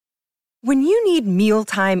When you need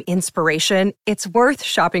mealtime inspiration, it's worth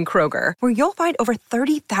shopping Kroger, where you'll find over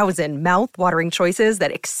 30,000 mouth-watering choices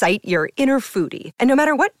that excite your inner foodie. And no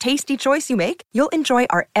matter what tasty choice you make, you'll enjoy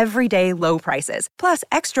our everyday low prices, plus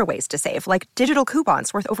extra ways to save, like digital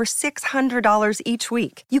coupons worth over $600 each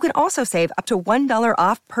week. You can also save up to $1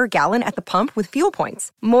 off per gallon at the pump with fuel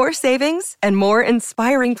points. More savings and more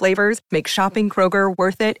inspiring flavors make shopping Kroger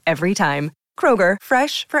worth it every time. Kroger,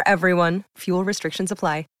 fresh for everyone. Fuel restrictions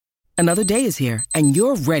apply. Another day is here, and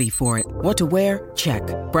you're ready for it. What to wear? Check.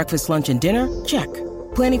 Breakfast, lunch, and dinner? Check.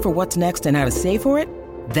 Planning for what's next and how to save for it?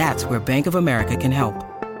 That's where Bank of America can help.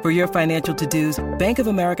 For your financial to-dos, Bank of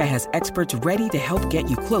America has experts ready to help get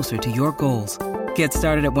you closer to your goals. Get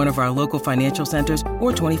started at one of our local financial centers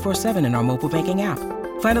or 24/7 in our mobile banking app.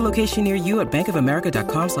 Find a location near you at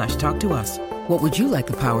bankofamerica.com/talktous. What would you like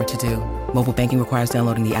the power to do? Mobile banking requires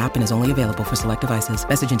downloading the app and is only available for select devices.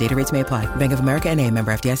 Message and data rates may apply. Bank of America N.A.,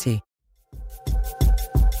 member FDIC.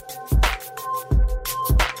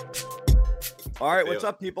 All right, what's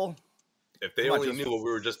up, people? If they only knew what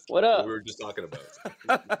we were just talking about.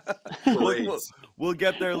 We'll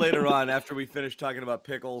get there later on after we finish talking about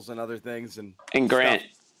pickles and other things and Grant.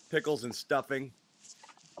 Pickles and stuffing.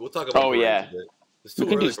 We'll talk about. Oh yeah, we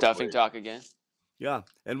can do stuffing talk again. Yeah,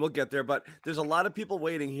 and we'll get there. But there's a lot of people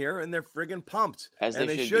waiting here, and they're friggin' pumped. As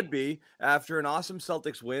they should be after an awesome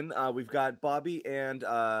Celtics win. We've got Bobby and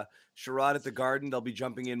Sherrod at the Garden. They'll be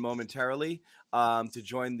jumping in momentarily to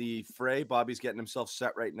join the fray. Bobby's getting himself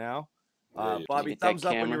set right now. Bobby, thumbs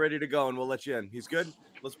up when you're ready to go, and we'll let you in. He's good?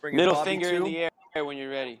 Let's bring middle Bobby finger too. in the air when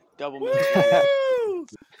you're ready. Double middle finger.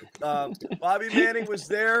 Bobby Manning was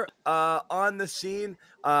there on the scene.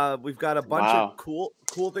 We've got a bunch of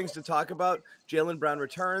cool things to talk about. Jaylen Brown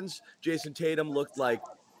returns. Jason Tatum looked like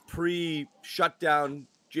pre-shutdown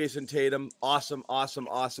Jason Tatum. Awesome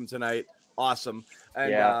tonight. Awesome.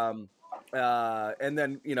 And and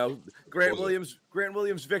then, Grant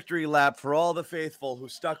Williams victory lap for all the faithful who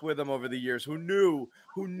stuck with him over the years, who knew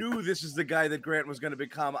this is the guy that Grant was going to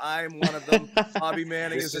become. I'm one of them. Bobby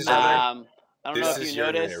Manning is another. I don't know if you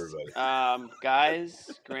noticed,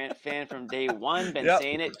 guys, Grant fan from day one, been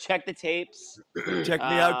saying it. Check the tapes. Check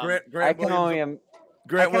me out, Grant. I can only imagine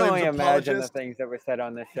the apologist. things that were said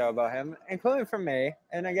on this show about him, including from me.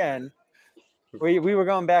 And again, we were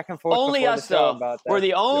going back and forth. Only us, though. About that. We're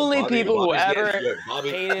the only people who ever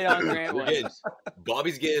hated on Grant Williams.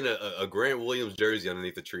 Bobby's getting a Grant Williams jersey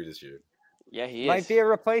underneath the tree this year. Yeah, he is. Might be a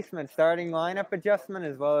replacement, starting lineup adjustment,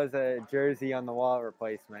 as well as a jersey on the wall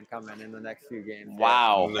replacement coming in the next few games.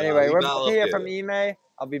 Wow. Yeah. Anyway, we're here from Ime.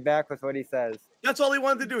 I'll be back with what he says. That's all he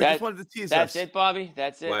wanted to do. He just wanted to tease us. That's it, Bobby.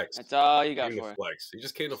 That's it. Flex. That's all you got for it. Flex. He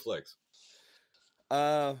just came to flex.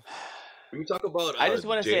 Can we talk about? I just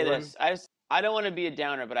want to say this. I don't want to be a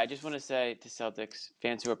downer, but I just want to say to Celtics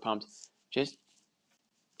fans who are pumped, just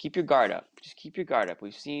keep your guard up. Just keep your guard up.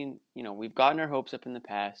 We've seen, we've gotten our hopes up in the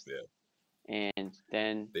past. Yeah. And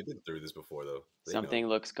then they've been through this before, though. Something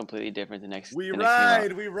looks completely different the next. We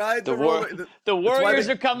ride the Warriors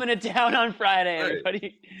are coming to town on Friday. Right.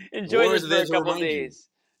 Everybody enjoy this for a couple days.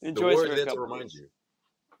 Enjoy this for a couple days. You.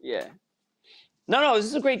 Yeah. No, this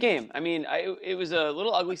is a great game. I mean, it was a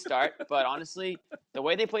little ugly start, but honestly, the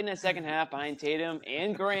way they played in that second half behind Tatum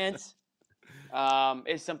and Grant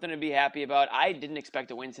is something to be happy about. I didn't expect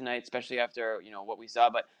to win tonight, especially after what we saw.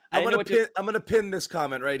 But I'm gonna pin this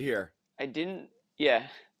comment right here. I didn't. Yeah.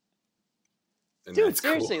 And dude,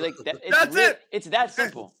 seriously, cool. That's it. It's that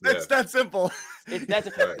simple. It's that simple. It's that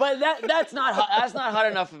simple. But that's not hot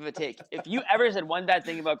enough of a take. If you ever said one bad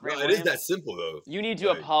thing about Grant Williams, it is that simple though. You need to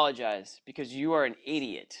apologize because you are an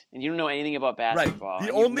idiot and you don't know anything about basketball. Right.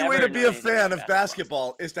 The only way to be a fan of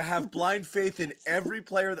basketball is to have blind faith in every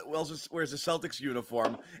player that wears a Celtics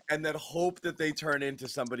uniform and then hope that they turn into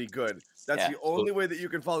somebody good. That's the only way that you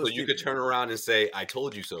can follow. So you could turn around and say, "I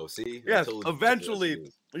told you so." See? Yes.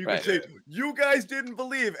 Eventually. You can say, you guys didn't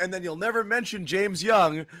believe, and then you'll never mention James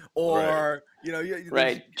Young or,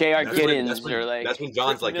 Right. J.R. Giddens or like. That's when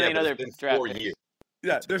John's like, yeah, but it's been 4 years.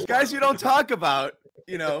 Yeah, there's guys you don't talk about,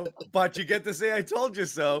 but you get to say, I told you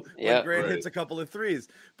so when Grant hits a couple of threes.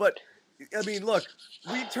 But, I mean, look,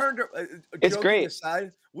 we turned it's great.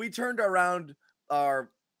 aside, we turned around our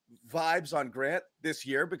vibes on Grant this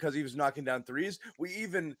year because he was knocking down threes. We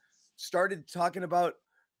even started talking about,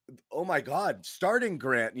 oh my God, starting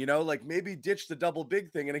Grant, like maybe ditch the double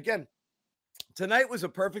big thing. And again, tonight was a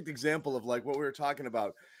perfect example of like what we were talking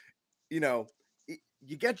about. You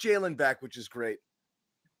get Jaylen back, which is great.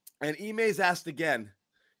 And Ime's asked again,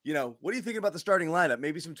 what do you think about the starting lineup?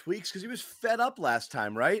 Maybe some tweaks because he was fed up last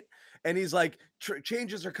time, right? And he's like,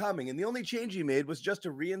 changes are coming. And the only change he made was just to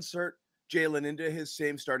reinsert Jalen into his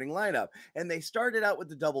same starting lineup. And they started out with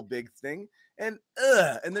the double big thing. And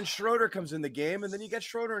then Schroeder comes in the game, and then you get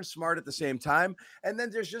Schroeder and Smart at the same time. And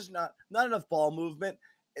then there's just not enough ball movement.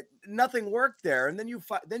 Nothing worked there, and then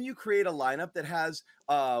you create a lineup that has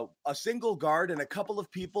a single guard and a couple of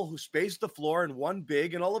people who space the floor and one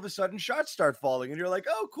big, and all of a sudden shots start falling, and you're like,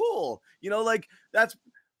 oh, cool, like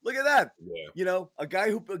look at that, a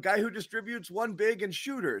guy who distributes one big and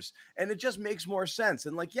shooters, and it just makes more sense.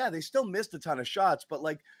 And they still missed a ton of shots, but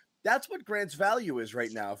that's what Grant's value is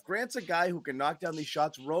right now. If Grant's a guy who can knock down these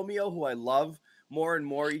shots, Romeo, who I love more and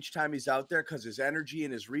more each time he's out there because his energy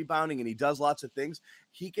and his rebounding and he does lots of things,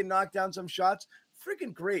 he can knock down some shots.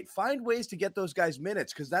 Freaking great. Find ways to get those guys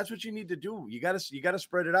minutes because that's what you need to do. You gotta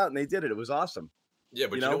spread it out, and they did it. It was awesome. Yeah,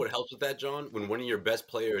 but you know what helps with that, John? When one of your best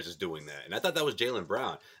players is doing that. And I thought that was Jaylen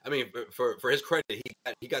Brown. I mean, for his credit,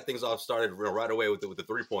 he got things off started right away with the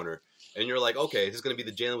three-pointer. And you're like, okay, this is going to be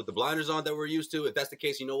the Jalen with the blinders on that we're used to. If that's the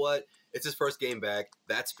case, you know what? It's his first game back.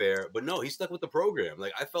 That's fair. But no, he stuck with the program.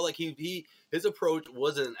 I felt like his approach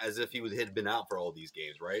wasn't as if he had been out for all these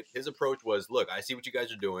games, right? His approach was, look, I see what you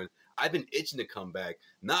guys are doing. I've been itching to come back,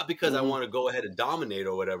 not because I want to go ahead and dominate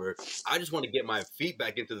or whatever. I just want to get my feet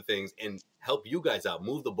back into the things and help you guys out,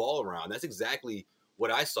 move the ball around. That's exactly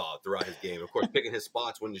what I saw throughout his game. Of course, picking his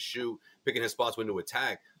spots when to shoot, picking his spots when to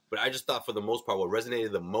attack. But I just thought for the most part, what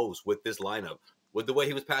resonated the most with this lineup was the way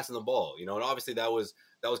he was passing the ball. And obviously that was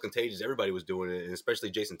contagious. Everybody was doing it, and especially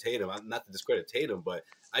Jason Tatum. Not to discredit Tatum, but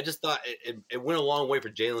I just thought it went a long way for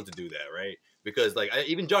Jalen to do that, right? Because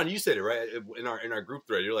even John, you said it right in our group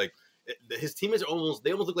thread. You're like, his teammates almost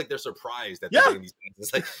look like they're surprised that they're getting these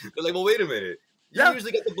things. It's they're like, well, wait a minute. You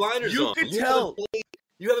usually get the blinders on. You can tell.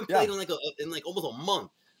 You haven't played in almost a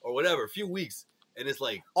month or whatever, a few weeks, and it's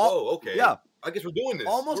like, oh, okay, yeah. I guess we're doing this.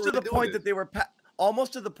 Almost to the point that they were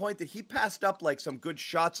almost to the point that he passed up some good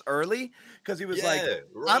shots early because he was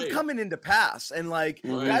I'm coming in to pass, and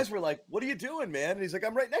guys were like, what are you doing, man? And he's like,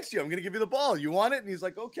 I'm right next to you. I'm gonna give you the ball. You want it? And he's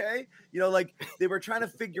like, okay. They were trying to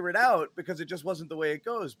figure it out because it just wasn't the way it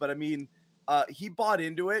goes. But I mean, he bought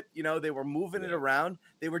into it. They were moving it around.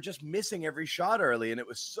 They were just missing every shot early, and it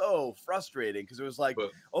was so frustrating because it was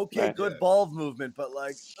good ball movement, but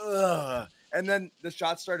ugh. And then the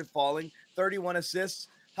shots started falling. 31 assists.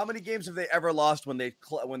 How many games have they ever lost when they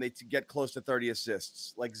get close to 30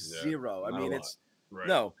 assists? Zero. I mean, it's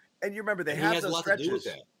no. And you remember they have those stretches.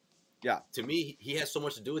 Yeah. To me, he has so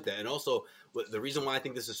much to do with that. And also, the reason why I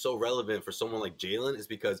think this is so relevant for someone like Jalen is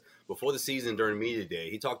because before the season during media day,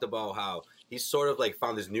 he talked about how he sort of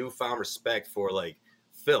found this newfound respect for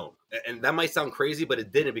film. And that might sound crazy, but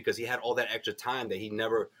it didn't, because he had all that extra time that he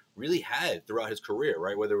never really had throughout his career,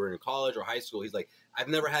 right? Whether we're in college or high school, he's like, I've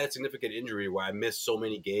never had a significant injury where I missed so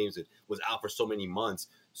many games and was out for so many months.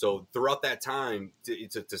 So throughout that time,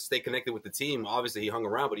 to stay connected with the team, obviously he hung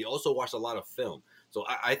around, but he also watched a lot of film. So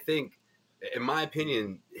I think, in my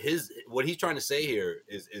opinion, what he's trying to say here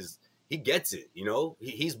is he gets it.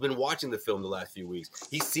 He's been watching the film the last few weeks.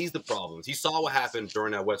 He sees the problems. He saw what happened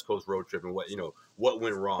during that West Coast road trip and what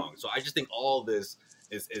went wrong. So I just think all this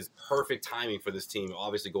is perfect timing for this team.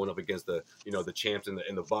 Obviously going up against the champs and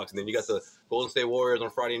the Bucks, and then you got the Golden State Warriors on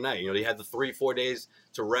Friday night. They had the 3-4 days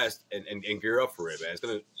to rest and gear up for it, man. It's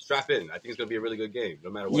gonna strap in. I think it's gonna be a really good game, no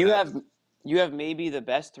matter what. You have maybe the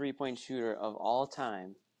best 3-point shooter of all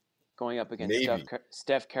time going up against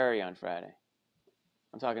Steph Curry on Friday.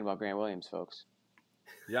 I'm talking about Grant Williams, folks.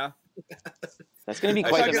 Yeah. That's going to be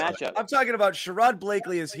quite the matchup. I'm talking about Sherrod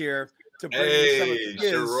Blakely is here to bring me some of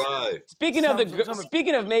his. Sherrod.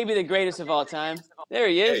 Speaking of maybe the greatest of all time, there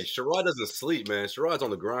he is. Hey, Sherrod doesn't sleep, man. Sherrod's on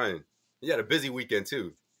the grind. He had a busy weekend,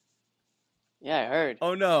 too. Yeah, I heard.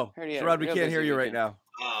 Oh, no. Sherrod, we can't hear you right now.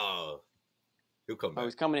 Oh. He'll come back. Oh,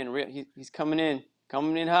 he's coming in. He's coming in.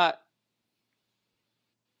 Coming in hot.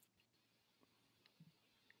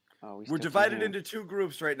 Oh, we're divided into two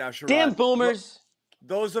groups right now, Sherrod. Damn boomers.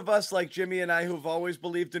 Those of us like Jimmy and I who've always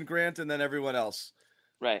believed in Grant, and then everyone else.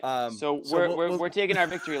 Right. So we're taking our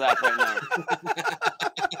victory lap right now.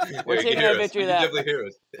 We're taking our victory lap. You definitely hear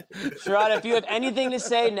us. Sherrod, if you have anything to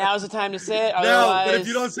say, now's the time to say it. No, but if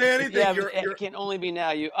you don't say anything, it can only be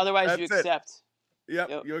now. Otherwise you accept.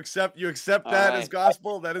 Yep. You accept that as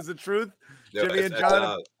gospel. That is the truth. Yep, Jimmy and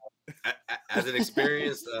John. As an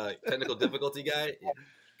experienced technical difficulty guy,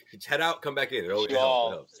 head out, come back in. It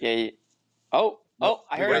helps. Yeah. Oh,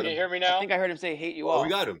 I heard him. Can you hear me now? I think I heard him say, hate you all. We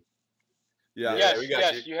got him. Yeah.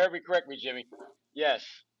 Yes, you heard me correctly, Jimmy. Yes,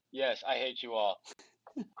 I hate you all.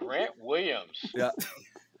 Grant Williams. Yeah.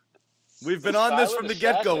 We've been on this from the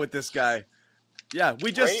get-go with this guy. Yeah,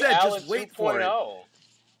 we just said, just wait for it.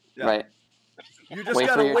 Yeah. Right. You just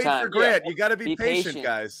got to wait for Grant. You got to be patient,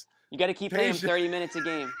 guys. You got to keep paying him 30 minutes a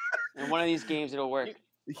game. In one of these games, it'll work.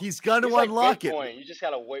 He's going to He's like unlock Bitcoin. it. You just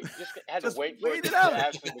gotta wait. You just had Just to wait for wait it it to out.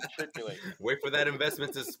 actually matriculate. Wait for that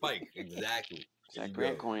investment to spike. Exactly. That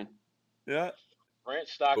Grant coin. Yeah. Grant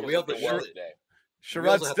stock But is we have looking to- well we- today.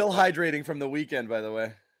 Sherrod's still hydrating from the weekend, by the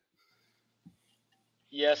way.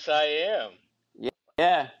 Yes, I am.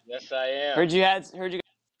 Yeah. Yes, I am. Heard you. A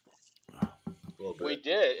little bit. We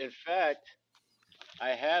did. In fact, I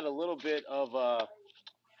had a little bit of oh,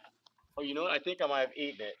 you know what? I think I might have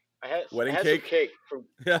eaten it. I Wedding had cake? some cake from.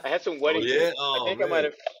 Yeah. I had some wedding yeah? cake. Oh, I think man. I might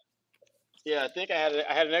have. Yeah, I think I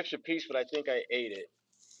had an extra piece, but I think I ate it.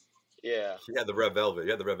 Yeah. You had the red velvet.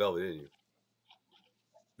 You had the red velvet, didn't you?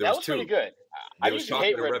 That was pretty good. I was usually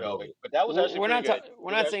hate chocolate and red velvet, but that was actually pretty good.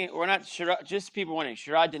 We're not. Sherrod, just people wondering.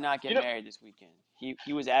 Sherrod did not get married this weekend.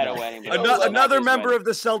 He was at a wedding. But Another member of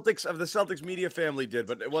the Celtics media family did,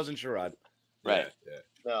 but it wasn't Sherrod. Right. Yeah.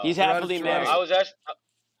 No. He's happily married.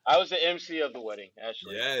 I was the MC of the wedding,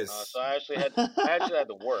 actually. Yes. So I actually had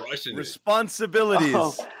to work. Crushing it.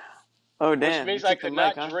 Responsibilities. Oh damn! Which means I could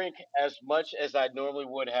not drink as much as I normally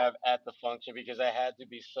would have at the function because I had to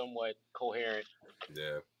be somewhat coherent.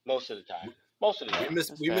 Yeah. Most of the time.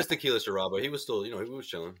 We missed tequila Sherrod, but he was still, he was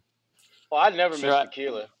chilling. Well, I never miss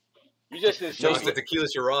tequila. You just didn't No, it's the tequila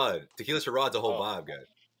Sherrod. Tequila Sherrod's a whole vibe,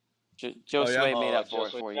 guy. Joe Sway made up for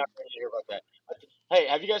it for you. Not ready to hear about that. Hey,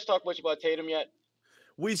 have you guys talked much about Tatum yet?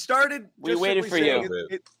 We started. We waited for you.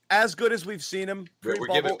 As good as we've seen him.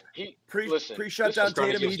 Pre-bubble, pre-shutdown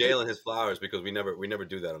Tatum. He Jalen his flowers because we never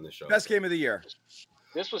do that on this show. Best game of the year.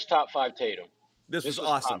 This was top 5 Tatum. This was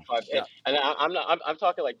awesome. Top 5. Yeah. And I'm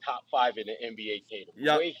talking like top 5 in the NBA Tatum.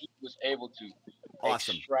 The way he was able to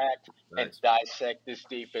extract and dissect this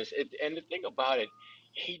defense. And the thing about it,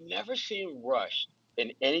 he never seemed rushed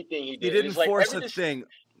in anything he did. He didn't force a thing.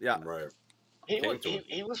 Yeah. Right.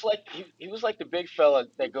 He was like the big fella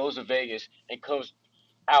that goes to Vegas and comes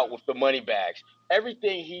out with the money bags.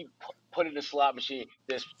 Everything he put in the slot machine,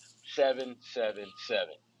 this 7-7-7.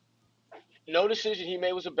 No decision he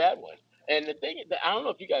made was a bad one. And the thing, I don't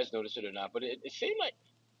know if you guys noticed it or not, but it seemed like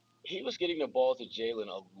he was getting the ball to Jalen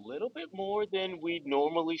a little bit more than we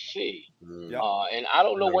normally see. And I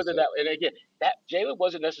don't know whether that, and again, that Jalen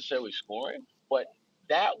wasn't necessarily scoring, but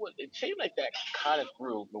it seemed like that kind of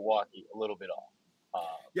threw Milwaukee a little bit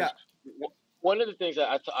off. One of the things that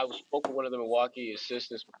I spoke with one of the Milwaukee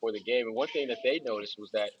assistants before the game, and one thing that they noticed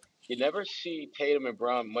was that you never see Tatum and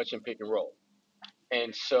Brown much in pick and roll.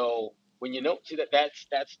 And so when you see that's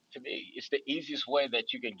to me, it's the easiest way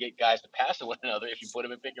that you can get guys to pass to one another if you put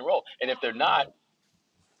them in pick and roll. And if they're not,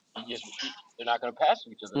 they're not going to pass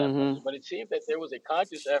to each other that much. But it seemed that there was a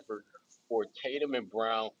conscious effort for Tatum and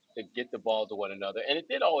Brown to get the ball to one another. And it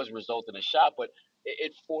did always result in a shot, but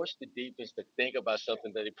it forced the defense to think about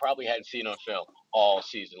something that they probably hadn't seen on film all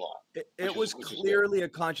season long. It was clearly a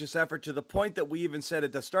conscious effort to the point that we even said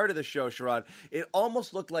at the start of the show, Sherrod, it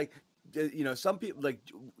almost looked like, some people like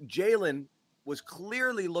Jalen was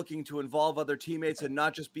clearly looking to involve other teammates and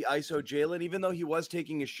not just be ISO Jalen, even though he was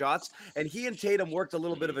taking his shots. And he and Tatum worked a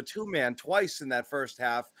little bit of a two-man twice in that first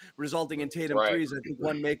half, resulting in Tatum threes. I think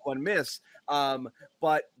one make, one miss.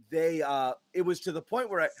 But it was to the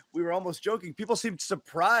point where we were almost joking. People seemed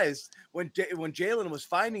surprised when Jalen was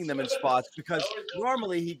finding them in spots because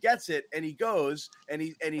normally he gets it and he goes and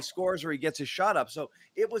he scores or he gets his shot up. So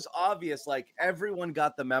it was obvious, like everyone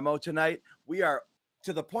got the memo tonight. We are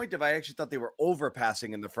to the point of I actually thought they were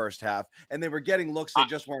overpassing in the first half and they were getting looks that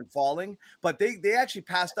just weren't falling, but they actually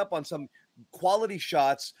passed up on some quality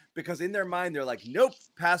shots because in their mind they're like, nope,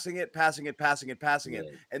 passing it.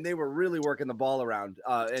 And they were really working the ball around.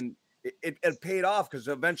 And it paid off because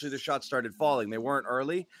eventually the shots started falling. They weren't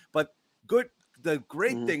early, but good. The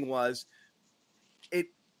great thing was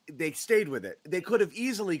they stayed with it. They could have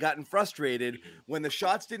easily gotten frustrated when the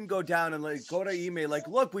shots didn't go down and go to Ime like,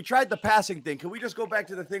 look, we tried the passing thing. Can we just go back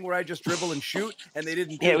to the thing where I just dribble and shoot? And they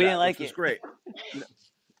didn't. We didn't like it. It's great.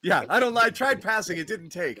 Yeah, I don't lie. I tried passing. It didn't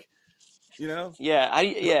take. Yeah.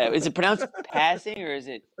 Is it pronounced passing or is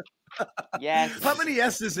it? Yes. How many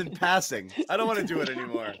S's in passing? I don't want to do it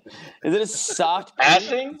anymore. Is it a soft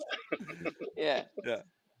passing? Yeah.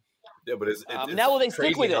 Yeah, but it's now will they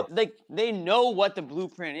stick with it? Like they know what the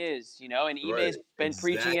blueprint is, and Ime's been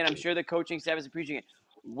preaching it. I'm sure the coaching staff is preaching it.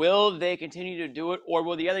 Will they continue to do it, or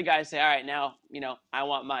will the other guys say, "All right, now, I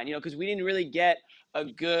want mine," because we didn't really get a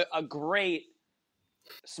great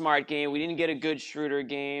Smart game. We didn't get a good Schroeder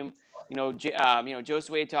game. Joe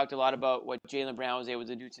Sway talked a lot about what Jaylen Brown was able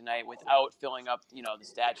to do tonight without filling up, the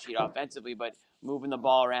stat sheet offensively, but moving the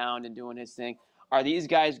ball around and doing his thing. Are these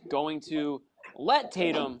guys going to let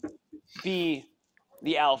Tatum be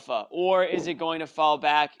the alpha, or is it going to fall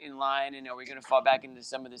back in line, and are we going to fall back into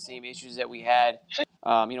some of the same issues that we had,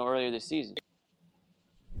 earlier this season?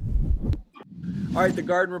 All right, the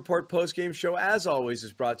Garden Report postgame show, as always,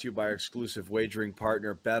 is brought to you by our exclusive wagering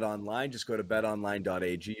partner, BetOnline. Just go to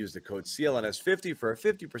betonline.ag, use the code CLNS50 for a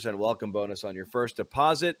 50% welcome bonus on your first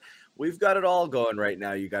deposit. We've got it all going right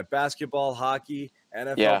now. You got basketball, hockey,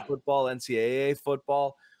 NFL football, NCAA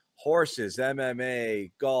football, horses,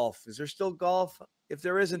 MMA, golf. Is there still golf? If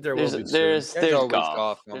there isn't, there will be soon. There's always golf.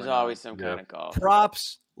 golf There's going always on. some kind of golf.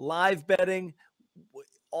 Props, live betting,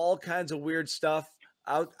 all kinds of weird stuff.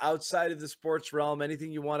 Outside of the sports realm,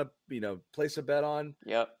 anything you want to, place a bet on.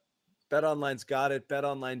 Yep. BetOnline's got it.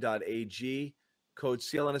 BetOnline.ag. Code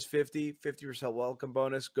CLNS50, 50% welcome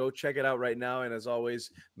bonus. Go check it out right now. And as always,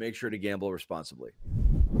 make sure to gamble responsibly.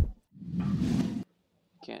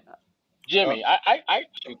 Jimmy, I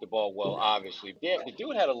shoot the ball well, obviously. Yeah, the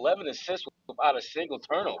dude had 11 assists without a single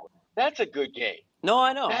turnover. That's a good game. No,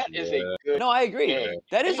 I know. That is a good. No, I agree. game.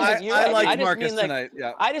 That is. I like Marcus tonight.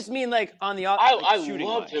 Yeah. I just mean on the I shooting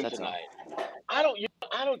loved him that's tonight. I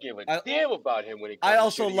don't give a damn about him when he comes. I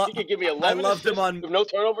also love. He could give me 11 loved him assists on with no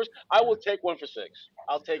turnovers. I will take 1 for 6.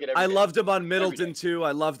 I'll take it every I day. loved him on Middleton too.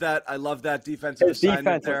 I love that. I love that defensive His assignment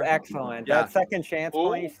defense there. was excellent. Yeah. That second chance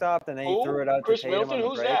point he stopped, and then he threw it out Chris to Tatum Middleton, on the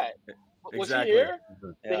who's break. that? Was Exactly. he here?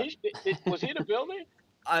 Yeah. Was he in the building?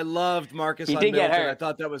 I loved Marcus He on did get Middleton. hurt.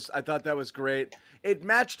 I thought that was great. It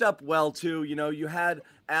matched up well too. You had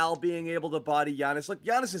Al being able to body Giannis. Look,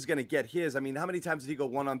 Giannis is going to get his. I mean, how many times did he go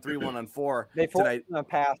 1-on-3, 1-on-4 They forced tonight? him a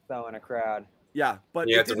pass though in a crowd. Yeah, but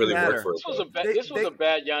You it have to didn't really matter. work for it. This was a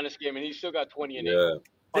bad Giannis game, and he still got 20 and 8. Yeah.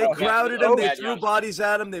 They crowded him. They bad threw Giannis. bodies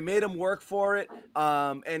at him. They made him work for it.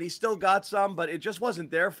 And he still got some, but it just wasn't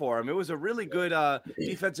there for him. It was a really good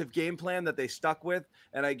defensive game plan that they stuck with.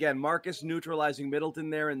 And again, Marcus neutralizing Middleton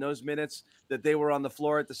there in those minutes that they were on the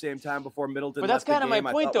floor at the same time before Middleton. But that's kind of my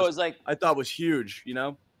point, though. I thought was huge.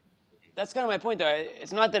 That's kind of my point, though.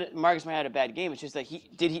 It's not that Marcus might have had a bad game. It's just that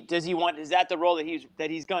is that the role that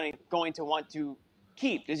he's going to want to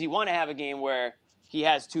keep? Does he want to have a game where he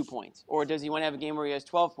has 2 points, or does he want to have a game where he has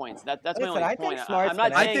 12 points? That's my only point.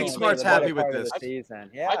 I think Smart's happy with this.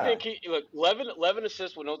 Yeah. I think 11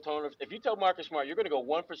 assists with no turnovers. If you tell Marcus Smart you're going to go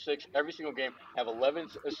 1 for 6 every single game, have 11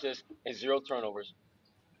 assists and 0 turnovers,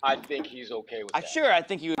 I think he's okay with that. Sure, I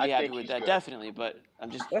think you would be happy think with he's that, good. definitely. But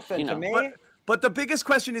I'm just, Listen, to me, But the biggest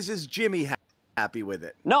question is Jimmy happy with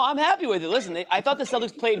it? No, I'm happy with it. Listen, I thought the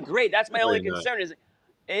Celtics played great. That's my only Played concern.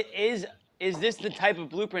 Is this the type of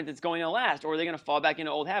blueprint that's going to last, or are they going to fall back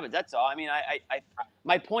into old habits? That's all. I mean,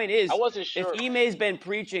 my point is, I wasn't sure. if Ime's been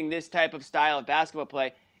preaching this type of style of basketball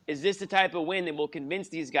play, is this the type of win that will convince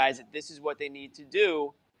these guys that this is what they need to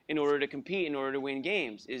do in order to compete, in order to win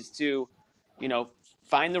games, is to,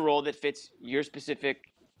 find the role that fits your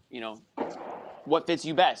specific, what fits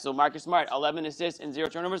you best. So Marcus Smart, 11 assists and 0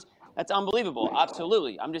 turnovers. That's unbelievable.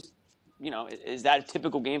 Absolutely. I'm just, is that a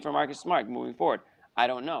typical game for Marcus Smart moving forward? I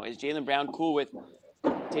don't know. Is Jaylen Brown cool with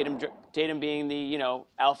Tatum being the,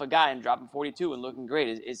 alpha guy and dropping 42 and looking great?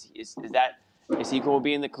 Is he cool with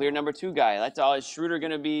being the clear number 2 guy? That's all. Is Schroeder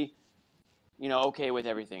going to be, okay with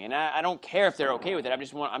everything? And I don't care if they're okay with it. I'm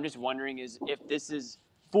just wondering if this is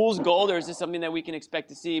fool's gold, or is this something that we can expect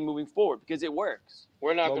to see moving forward, because it works?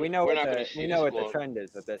 We're not. we know what the the trend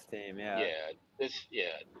is with this team. Yeah. Yeah.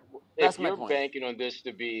 That's If my you're point. banking on this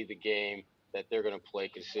to be the game that they're going to play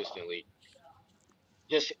consistently,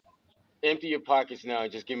 just empty your pockets now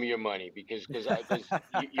and just give me your money, because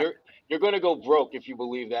you're going to go broke if you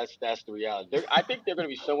believe that's the reality. I think they're going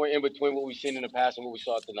to be somewhere in between what we've seen in the past and what we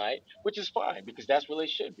saw tonight, which is fine, because that's where they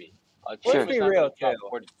should be. Let's be real too.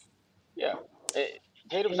 Yeah.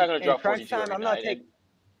 Tatum's not going to drop 42 every night.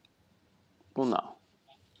 Well, no.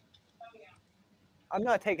 I'm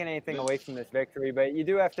not taking anything away from this victory, but you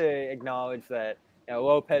do have to acknowledge that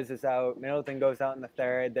Lopez is out. Middleton goes out in the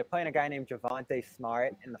third. They're playing a guy named Javonte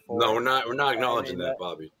Smart in the fourth. No, we're not acknowledging that,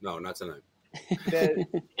 Bobby. No, not tonight.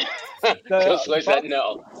 Just like that,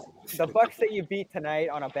 no. The Bucks that you beat tonight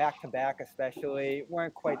on a back-to-back especially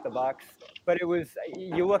weren't quite the Bucks, but it was.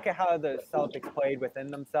 You look at how the Celtics played within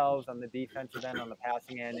themselves on the defensive end, on the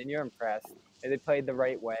passing end, and you're impressed. They played the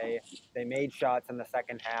right way. They made shots in the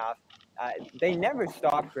second half. They never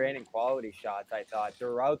stopped creating quality shots, I thought,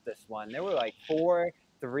 throughout this one. There were like 4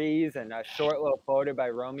 threes and a short little floater by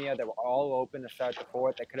Romeo that were all open to start the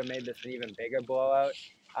fourth. That could have made this an even bigger blowout.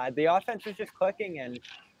 The offense was just clicking, and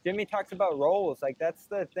Jimmy talks about roles. Like, that's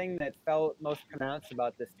the thing that felt most pronounced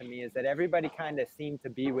about this to me, is that everybody kind of seemed to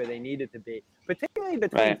be where they needed to be, particularly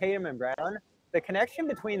between Tatum and Brown. The connection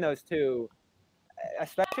between those two,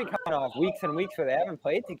 especially coming off weeks and weeks where they haven't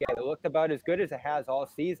played together, looked about as good as it has all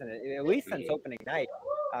season, at least since opening night,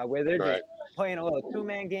 where they're just playing a little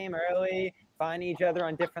two-man game early, finding each other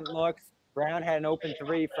on different looks. Brown had an open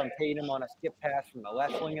three from Tatum on a skip pass from the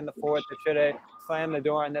left wing in the fourth that should have slammed the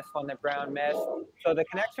door on this one that Brown missed. So the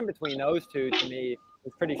connection between those two, to me,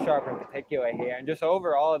 was pretty sharp in particular here. And just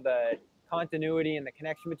overall, the continuity and the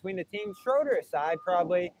connection between the teams, Schroeder aside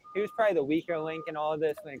probably, he was probably the weaker link in all of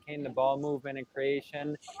this when it came to ball movement and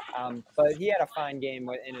creation. But he had a fine game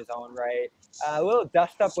in his own right. A little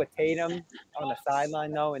dust up with Tatum on the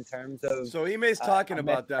sideline, though, in terms of... So Ime's talking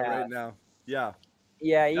about that right now. Yeah.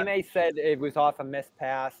 Yeah, Ime said it was off a missed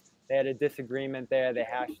pass. They had a disagreement there. They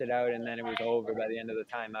hashed it out, and then it was over by the end of the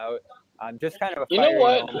timeout. Just kind of a fiery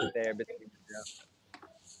moment there between the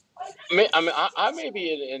two. I may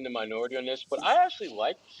be in the minority on this, but I actually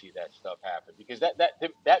like to see that stuff happen because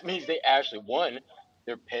that means they actually, one,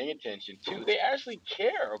 they're paying attention. Two, they actually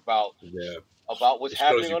care about what's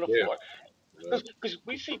happening on the floor. Because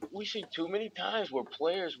we see too many times where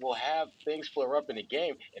players will have things flare up in the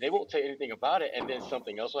game and they won't say anything about it, and then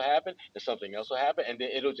something else will happen, and something else will happen, and then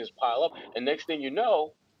it'll just pile up. And next thing you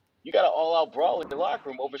know, you got an all-out brawl in the locker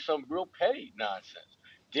room over some real petty nonsense.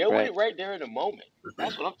 Deal with it right there in the moment.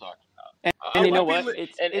 That's what I'm talking about. And you know what?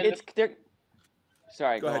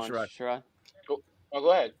 Sorry, go on, Sherrod.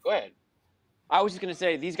 Go ahead. I was just gonna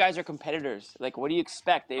say these guys are competitors. Like, what do you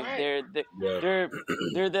expect? They're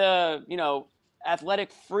the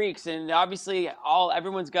athletic freaks, and obviously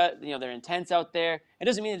everyone's got they're intense out there. It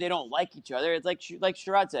doesn't mean that they don't like each other. It's like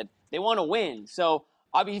Sherrod said, they want to win. So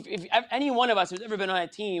obviously, if any one of us who's ever been on a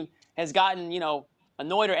team has gotten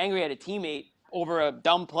annoyed or angry at a teammate over a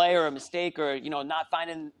dumb play or a mistake or not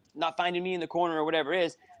finding me in the corner or whatever it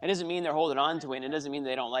is, it doesn't mean they're holding on to it. And it doesn't mean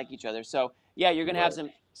they don't like each other. So yeah, you're gonna have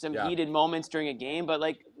some heated moments during a game, but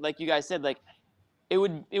like you guys said, like it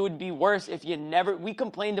would be worse if we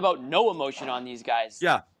complained about no emotion on these guys'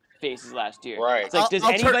 faces last year. Right. It's like, does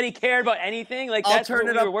anybody care about anything? Like that's what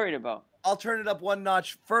we were worried about. I'll turn it up one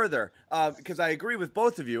notch further because I agree with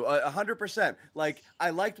both of you 100%. Like,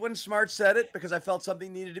 I liked when Smart said it because I felt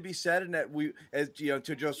something needed to be said, and that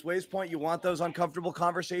to Josue's point, you want those uncomfortable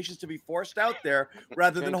conversations to be forced out there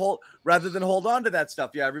rather than hold on to that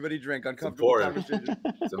stuff. Yeah, everybody drink. Uncomfortable conversations.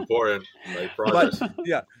 It's important. Like progress.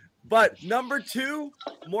 But number two,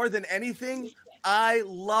 more than anything, I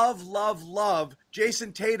love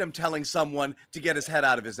Jason Tatum telling someone to get his head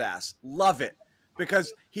out of his ass. Love it.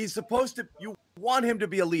 Because he's supposed to, you want him to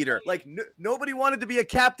be a leader. Like, nobody wanted to be a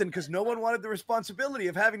captain because no one wanted the responsibility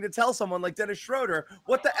of having to tell someone like Dennis Schroeder,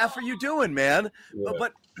 what the F are you doing, man? Yeah.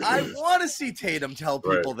 But I want to see Tatum tell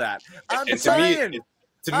people that. I'm dying.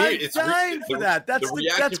 To me, it's dying for that. That's the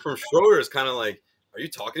reaction from Schroeder is kind of like, are you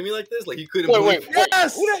talking to me like this? Like, he couldn't believe it.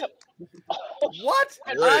 Yes! What?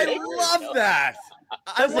 I love that.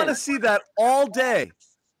 I want to see that all day.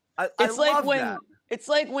 It's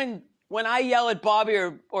like when I yell at Bobby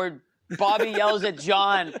or Bobby yells at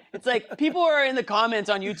John, it's like people are in the comments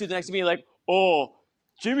on YouTube next to me like, oh,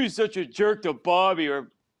 Jimmy's such a jerk to Bobby,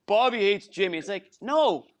 or Bobby hates Jimmy. It's like,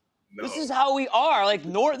 no. This is how we are. Like,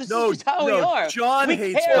 this is just how we are. John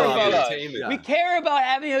hates Bobby. We care about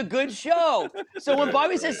having a good show. So when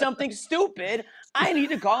Bobby says something stupid, I need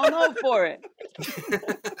to call him out for it.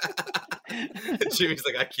 Jimmy's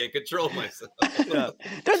like, I can't control myself.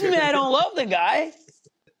 Doesn't mean I don't love the guy.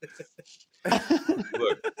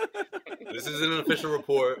 Look, this isn't an official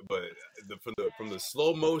report, but from the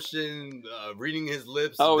slow motion reading his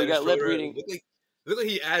lips. Oh, we got lip reading. Look like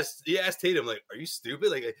he asked Tatum, like, are you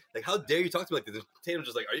stupid? Like how dare you talk to me like this? Tatum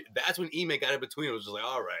just like, that's when Ime got in between. It was just like,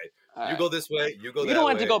 all right, you go this way, you go that way. You don't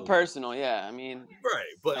want to go personal, yeah. I mean, right,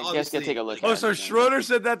 but I guess take a look. Oh, so Schroeder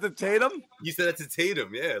said that to Tatum? He said that to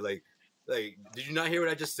Tatum, yeah. Like, did you not hear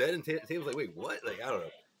what I just said? And Tatum's like, wait, what? Like, I don't know.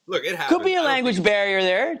 Look, it happens. Could be a language barrier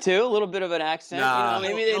there too, a little bit of an accent. Nah,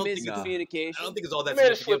 maybe they missed communication. I don't think it's all that.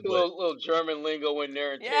 Maybe slip a little German lingo in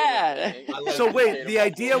there. Yeah. So wait, the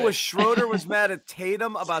idea was Schroeder was mad at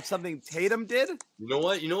Tatum about something Tatum did? You know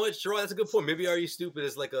what, Schroeder? That's a good point. Maybe "Are you stupid?"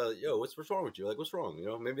 is like what's wrong with you? Like, what's wrong?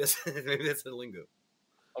 Maybe that's the lingo.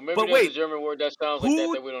 Or maybe there's a German word that sounds like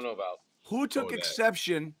that we don't know about. Who took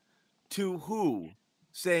exception to who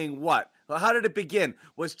saying what? How did it begin?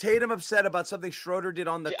 Was Tatum upset about something Schroeder did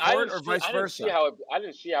on the court, or vice versa? I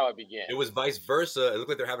didn't see how it began. It was vice versa. It looked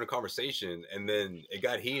like they're having a conversation, and then it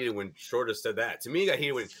got heated when Schroeder said that. To me, it got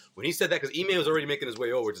heated when he said that because Ime was already making his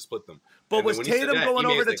way over to split them. But was Tatum going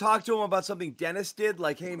over to talk to him about something Dennis did?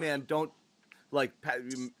 Like, hey, man, don't Like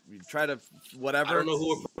you try to whatever. I don't know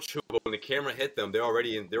who approached who, but when the camera hit them, they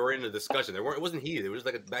were in a discussion. It wasn't heated. It was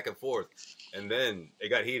just like a back and forth, and then it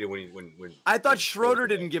got heated when. I thought Schroeder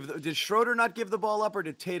didn't give. Did Schroeder not give the ball up, or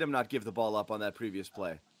did Tatum not give the ball up on that previous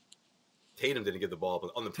play? Tatum didn't give the ball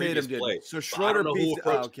up on the Tatum previous play. So Schroeder beat.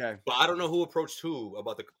 Okay. But I don't know who approached who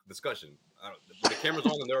about the discussion. The camera's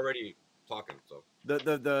on and they're already talking. So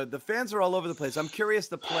the fans are all over the place. I'm curious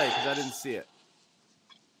the play because I didn't see it.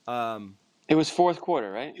 It was fourth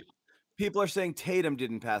quarter, right? People are saying Tatum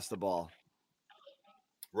didn't pass the ball.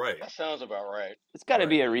 Right. That sounds about right. It's got to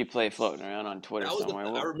be a replay floating around on Twitter somewhere.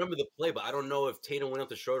 I remember the play, but I don't know if Tatum went up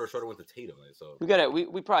to Schroeder or Schroeder went to Tatum. So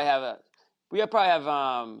we probably have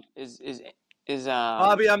is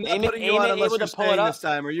Bobby, I'm not putting you on unless you're staying this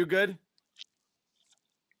time. Are you good?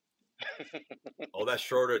 Oh, that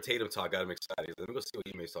Schroeder Tatum talk got him excited. Let me go see what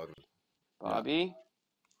Ime's talking about. Bobby.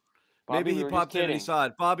 Maybe he popped in and he saw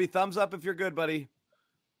it. Bobby, thumbs up if you're good, buddy.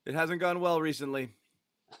 It hasn't gone well recently.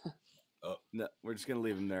 No, we're just gonna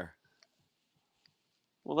leave him there.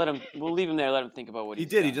 We'll leave him there. Let him think about what he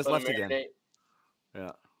did. Done. He just left again.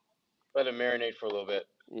 Yeah. Let him marinate for a little bit.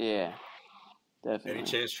 Yeah, definitely. Any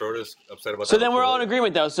chance Schroeder's upset about that? So then we're all in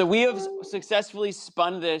agreement, though. So we have successfully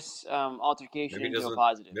spun this altercation into a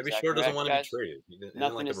positive. Maybe Schroeder doesn't want to be traded.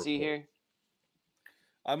 Nothing to see here.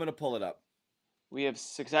 I'm gonna pull it up. We have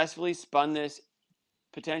successfully spun this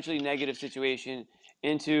potentially negative situation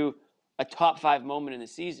into a top 5 moment in the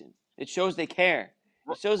season. It shows they care.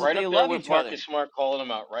 It shows that they love each other. Marcus Smart calling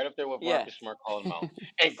him out. Right up there with Marcus Smart calling him out.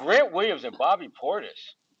 And Grant Williams and Bobby Portis.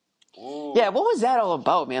 Ooh. Yeah, what was that all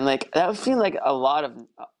about, man? Like that seemed like a lot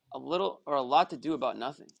to do about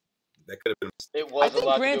nothing. That could have been. It was a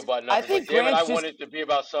lot to do about nothing. I think I wanted it to be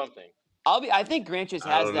about something. I think Grant just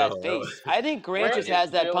has that face. I think Grant just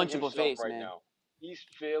has that punchable face, man. Now. He's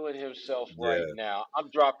feeling himself right now.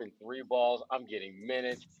 I'm dropping 3 balls. I'm getting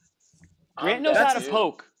minutes. Grant knows how to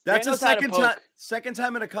poke. That's the second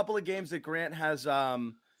time in a couple of games that Grant has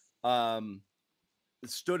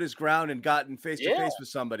stood his ground and gotten face to face with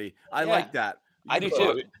somebody. I like that. I do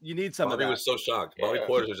too. You need some of that. Bobby was so shocked. Bobby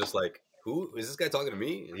Portis was just like, "Who is this guy talking to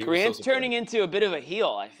me?" Grant's turning into a bit of a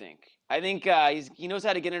heel. I think he knows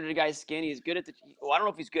how to get under the guy's skin. He's good at I don't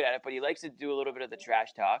know if he's good at it, but he likes to do a little bit of the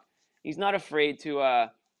trash talk. He's not afraid to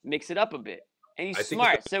mix it up a bit, and he's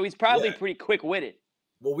smart, so he's probably pretty quick-witted.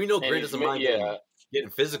 Well, we know Grant doesn't mind getting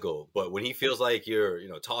physical, but when he feels like you're,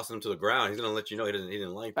 tossing him to the ground, he's gonna let you know he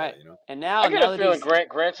didn't like that, And now I get a feeling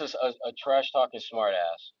Grant's a trash talking smart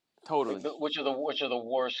ass. Totally. Which are the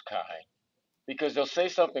worst kind, because they'll say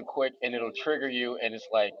something quick and it'll trigger you, and it's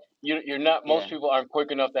like you're not. Most people aren't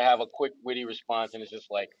quick enough to have a quick witty response, and it's just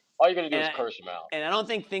like all you gotta do is curse him out. And I don't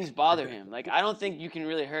think things bother him. Like I don't think you can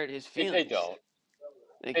really hurt his feelings. They don't.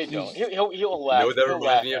 Like, they don't. He'll laugh. You know what that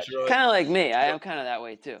reminds me of, Sherrod? Kind of like me. I am kind of that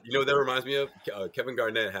way too. You know what that reminds me of? Kevin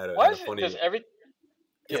Garnett had a funny.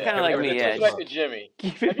 It's kind of like me, yeah. Back to Jimmy.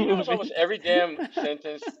 Have you noticed almost every damn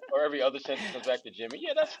sentence or every other sentence comes back to Jimmy?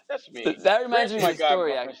 Yeah, that's me. That reminds me of a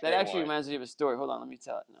story. That actually reminds me of a story. Hold on, let me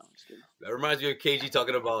tell it. No, I'm just kidding. That reminds me of KG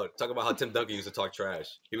talking about how Tim Duncan used to talk trash.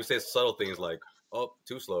 He would say subtle things like, "Oh,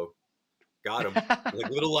 too slow, got him,"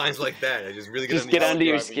 like little lines like that. It just really get under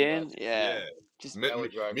your skin. Yeah. Just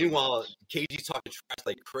meanwhile, KG's talking trash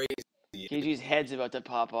like crazy. KG's head's about to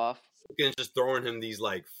pop off. And just throwing him these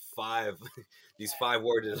like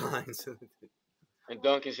 5-worded lines. And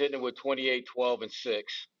Duncan's hitting it with 28, 12, and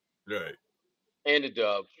 6. Right. And a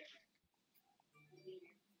dub.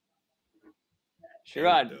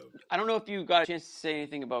 Sherrod, I don't know if you got a chance to say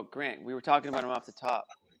anything about Grant. We were talking about him off the top,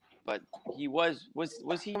 but he was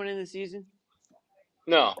he coming in the season?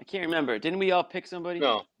 No. I can't remember. Didn't we all pick somebody?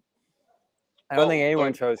 No. I don't think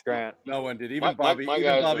anyone chose Grant. No one did. Even Bobby. My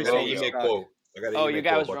even Bobby said your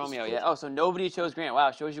guy was Romeo. Yeah. Oh, so nobody chose Grant. Wow,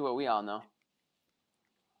 shows you what we all know.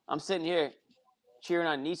 I'm sitting here cheering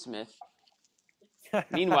on Neesmith.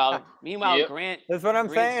 Meanwhile, yep. Grant. That's what I'm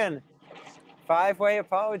saying. 5-way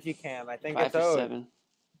apology cam. I think it's owed. 7.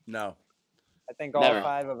 No. I think all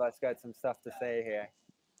 5 of us got some stuff to say here.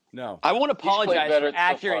 No. I won't apologize for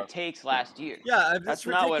accurate takes last year. Yeah, that's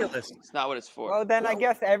ridiculous. It's not what it's for. Well, then I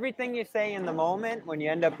guess everything you say in the moment, when you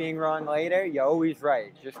end up being wrong later, you're always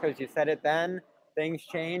right. Just because you said it then, things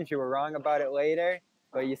change. You were wrong about it later,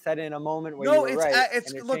 but you said it in a moment where you were right, and it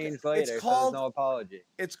changed later, so there's no apology.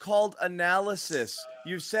 It's called analysis.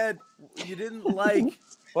 You said you didn't like...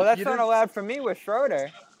 Well, that's not allowed for me with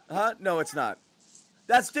Schroeder. Huh? No, it's not.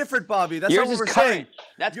 That's different, Bobby. That's Yours not what is we're current. saying.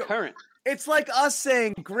 That's current. It's like us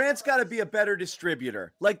saying Grant's got to be a better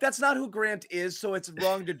distributor. Like, that's not who Grant is, so it's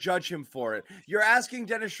wrong to judge him for it. You're asking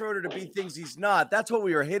Dennis Schroeder to be things he's not. That's what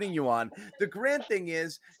we were hitting you on. The Grant thing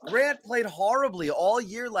is, Grant played horribly all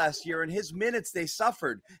year last year, and his minutes, they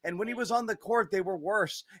suffered. And when he was on the court, they were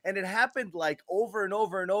worse. And it happened like over and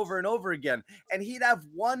over and over and over again. And he'd have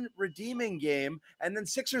one redeeming game and then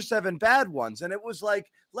 6 or 7 bad ones. And it was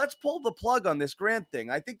like, let's pull the plug on this Grant thing.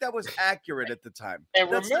 I think that was accurate at the time. And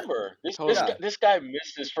remember, this guy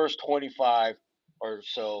missed his first 25 or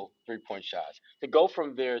so 3-point shots. To go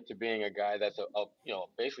from there to being a guy that's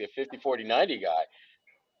basically a 50-40-90 guy,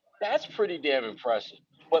 that's pretty damn impressive.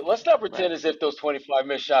 But let's not pretend as if those 25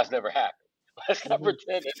 missed shots never happened. Let's not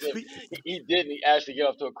pretend as if he didn't actually get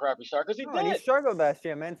off to a crappy start, because he did. He struggled last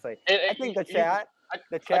year immensely. And I think the chat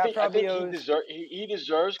probably he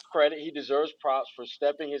deserves credit. He deserves props for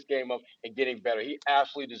stepping his game up and getting better. He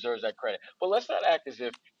absolutely deserves that credit. But let's not act as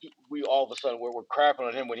if we all of a sudden we're crapping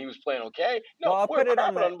on him when he was playing okay. No, we're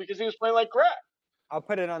crapping on him because he was playing like crap. I'll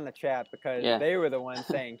put it on the chat because they were the ones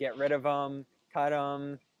saying get rid of him, cut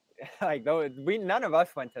him. Like none of us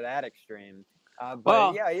went to that extreme.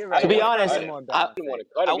 But yeah, you're right. To be honest, I didn't want to cut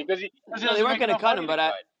him because they weren't going to cut him. But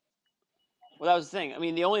that was the thing. I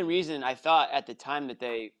mean, the only reason I thought at the time that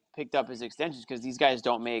they picked up his extensions because these guys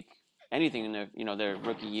don't make anything in their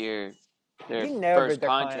rookie year, their first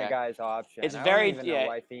contract. Guy's option. It's very know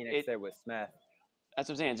why Phoenix did with Smith. That's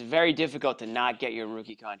what I'm saying. It's very difficult to not get your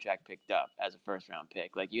rookie contract picked up as a first-round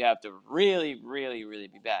pick. Like, you have to really, really, really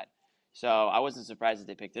be bad. So I wasn't surprised that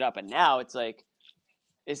they picked it up. And now it's like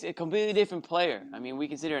it's a completely different player. I mean, we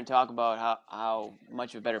can sit here and talk about how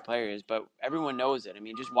much of a better player he is, but everyone knows it. I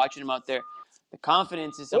mean, just watching him out there, the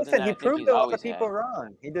confidence is something that I think he's always had. He proved a lot of people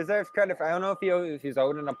wrong. He deserves credit for. I don't know if he's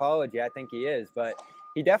owed an apology. I think he is, but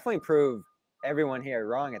he definitely proved everyone here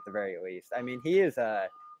wrong at the very least. I mean, he's a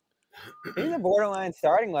borderline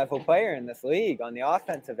starting level player in this league on the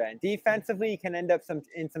offensive end. Defensively, he can end up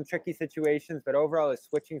in some tricky situations, but overall his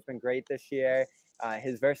switching's been great this year.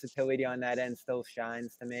 His versatility on that end still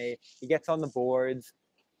shines to me. He gets on the boards.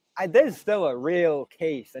 There's still a real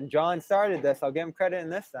case, and John started this. I'll give him credit in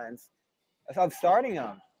this sense of starting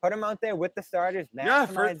him. Put him out there with the starters.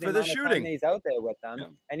 For the shooting. He's out there with them. Yeah.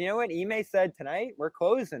 And you know what? Ime said tonight, we're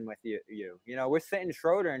closing with you. We're sitting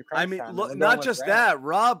Schroeder and crunch time. Look, not just that.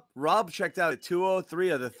 Rob checked out at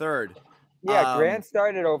 2:03 of the third. Yeah, Grant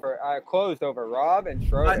closed over Rob and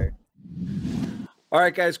Schroeder. All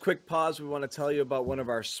right, guys, quick pause. We want to tell you about one of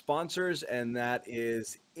our sponsors, and that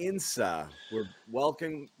is INSA. We're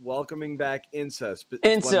welcoming back INSA.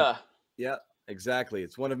 INSA. Yeah. Exactly.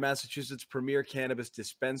 It's one of Massachusetts' premier cannabis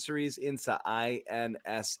dispensaries, INSA,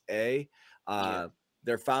 INSA.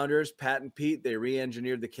 Their founders, Pat and Pete, they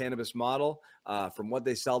re-engineered the cannabis model from what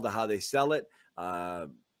they sell to how they sell it.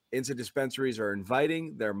 INSA dispensaries are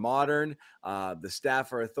inviting. They're modern. The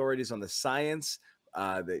staff are authorities on the science.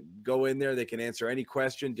 They go in there. They can answer any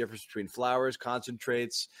question, difference between flowers,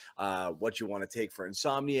 concentrates, what you want to take for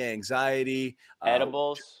insomnia, anxiety.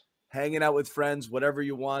 Edibles. Hanging out with friends, whatever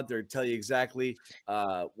you want. They'll tell you exactly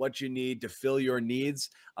what you need to fill your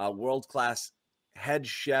needs. World-class head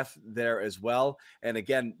chef there as well. And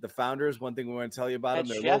again, the founders, one thing we want to tell you about them,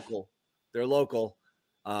 they're local. They're local.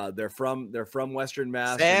 They're from Western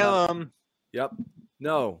Mass. Salem. Yep.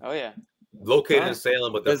 No. Oh, yeah. Located in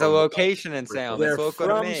Salem, but there's a location in Salem. They're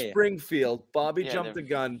from Springfield. Bobby jumped the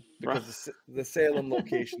gun because the Salem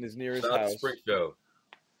location is near his house. Springfield.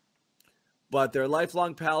 But they're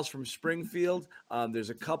lifelong pals from Springfield. There's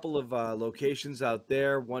a couple of locations out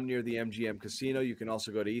there, one near the MGM Casino. You can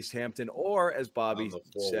also go to East Hampton or, as Bobby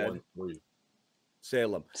said,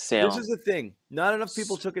 Salem. This is the thing. Not enough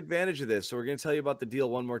people took advantage of this, so we're going to tell you about the deal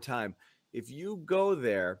one more time. If you go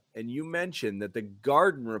there and you mention that the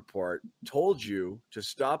Garden Report told you to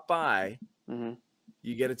stop by,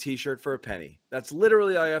 you get a T-shirt for a penny. That's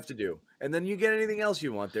literally all you have to do. And then you get anything else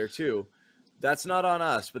you want there, too. That's not on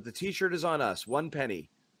us, but the T-shirt is on us. 1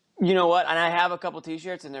 penny. You know what? And I have a couple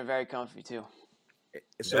T-shirts, and they're very comfy too.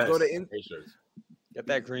 So go to get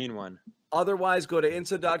that green one. Otherwise, go to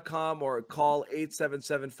INSA.com or call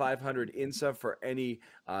 877-500-INSA for any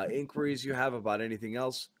inquiries you have about anything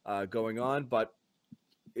else going on. But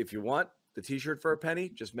if you want the T-shirt for a penny,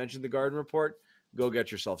 just mention the Garden Report. Go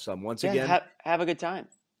get yourself some. Once again, have a good time.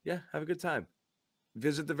 Yeah, have a good time.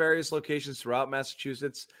 Visit the various locations throughout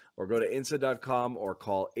Massachusetts or go to INSA.com or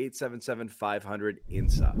call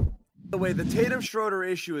 877-500-INSA. By the way, the Tatum Schroeder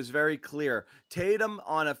issue is very clear. Tatum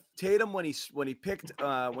when he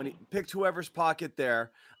picked whoever's pocket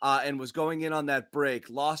there and was going in on that break,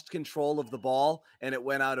 lost control of the ball and it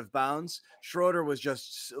went out of bounds. Schroeder was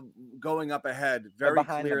just going up ahead very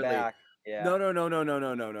clearly. Yeah. No.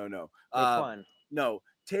 Which one? No.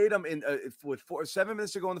 Tatum with 7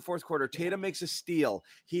 minutes to go in the fourth quarter, Tatum makes a steal.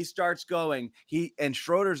 He starts going. And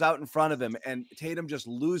Schroeder's out in front of him, and Tatum just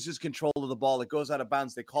loses control of the ball. It goes out of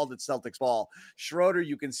bounds. They called it Celtics ball. Schroeder,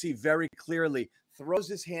 you can see very clearly, throws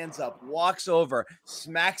his hands up, walks over,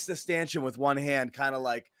 smacks the stanchion with one hand, kind of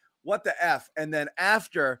like, what the F? And then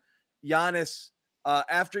after Giannis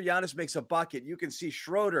makes a bucket, you can see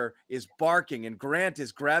Schroeder is barking and Grant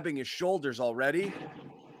is grabbing his shoulders already,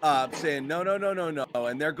 saying, no.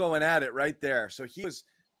 And they're going at it right there. So he was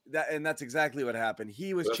that, and that's exactly what happened.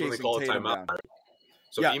 He was chasing Tatum down.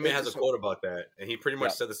 So Ime has a quote about that, and he pretty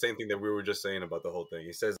much said the same thing that we were just saying about the whole thing.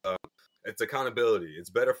 He says, it's accountability.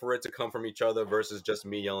 It's better for it to come from each other versus just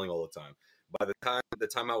me yelling all the time. By the time the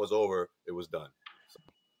timeout was over, it was done. So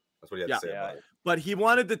that's what he had to say about it. But he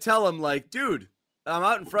wanted to tell him, like, dude, I'm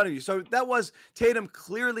out in front of you. So that was Tatum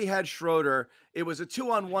clearly had Schroeder. It was a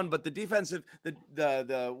 2-on-1, but the defensive,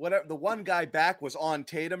 the one guy back was on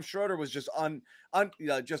Tatum. Schroeder was just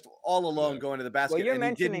just all alone going to the basket. Well, you're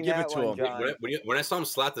and he didn't give it to him. When I saw him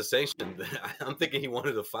slap the sanction, I'm thinking he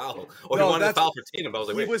wanted a foul, or he wanted a foul for Tatum. But I was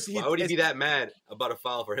like, why would he be that mad about a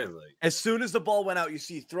foul for him? Like, as soon as the ball went out, you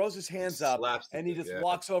see he throws his hands up and he just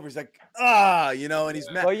walks over. He's like, and he's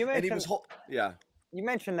mad. Well, and he was You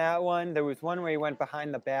mentioned that one. There was one where he went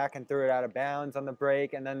behind the back and threw it out of bounds on the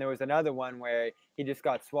break. And then there was another one where he just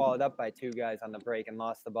got swallowed up by two guys on the break and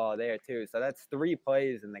lost the ball there, too. So that's 3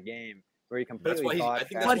 plays in the game where he completely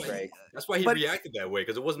botched fast breaks. That's why he reacted that way,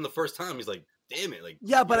 because it wasn't the first time. He's like, damn it. Like,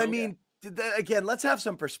 but I mean, again, let's have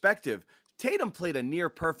some perspective. Tatum played a near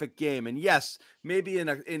perfect game. And yes, maybe in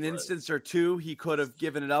an instance or two, he could have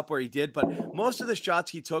given it up where he did. But most of the shots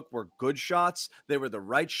he took were good shots. They were the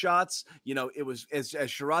right shots. You know, it was, as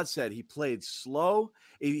Sherrod said, he played slow.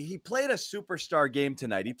 He played a superstar game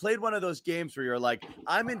tonight. He played one of those games where you're like,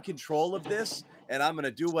 I'm in control of this, and I'm going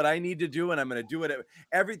to do what I need to do, and I'm going to do it.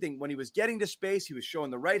 Everything. When he was getting to space, he was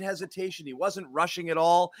showing the right hesitation. He wasn't rushing at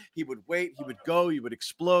all. He would wait. He would go. He would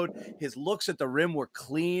explode. His looks at the rim were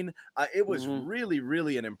clean. It was really,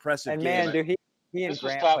 really an impressive game. Man, dude, he and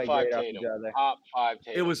Grant played great off each other. Top 5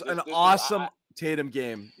 Tatum. It was an awesome Tatum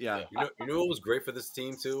game. Yeah. You know what was great for this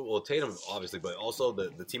team too? Well, Tatum obviously, but also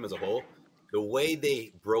the team as a whole. The way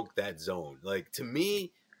they broke that zone, like, to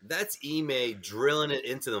me, that's Ime drilling it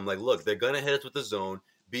into them. Like, look, they're gonna hit us with the zone.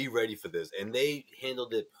 Be ready for this, and they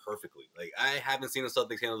handled it perfectly. Like, I haven't seen the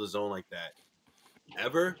Celtics handle the zone like that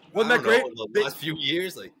ever. Wasn't that great? In the last few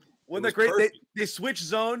years, like, wasn't that great? They switch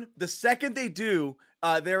zone. The second they do,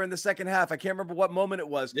 they're in the second half. I can't remember what moment it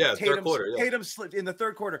was. Yeah, third quarter. Yeah. Tatum slipped in the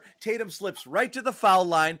third quarter. Tatum slips right to the foul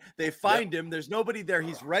line. They find him. There's nobody there.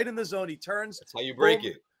 He's right in the zone. He turns. That's how you break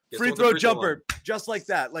it. Free throw jumper, just like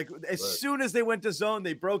that. Like, as soon as they went to zone,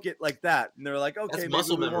 they broke it like that. And they're like, okay, maybe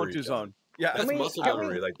we won't do zone. Yeah, that's muscle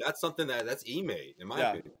memory. Like, that's something that's Ime, in my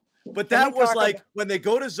opinion. But that was like, when they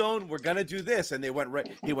go to zone, we're gonna do this, and they went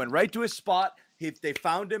right. He went right to his spot. They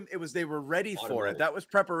found him. They were ready for it. That was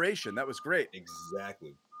preparation. That was great.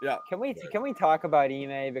 Exactly. Yeah. Can we talk about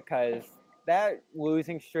Ime, because that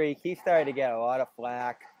losing streak, he started to get a lot of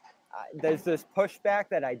flack. There's this pushback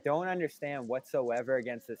that I don't understand whatsoever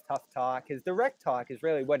against his tough talk. His direct talk is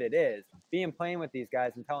really what it is, playing with these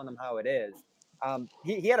guys and telling them how it is.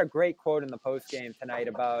 He had a great quote in the postgame tonight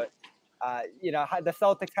about, the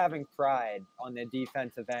Celtics having pride on their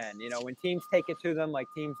defensive end. You know, when teams take it to them like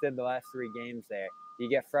teams did the last 3 games there, you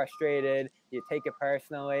get frustrated, you take it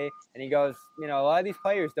personally. And he goes, a lot of these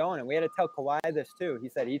players don't. And we had to tell Kawhi this too. He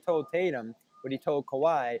said he told Tatum what he told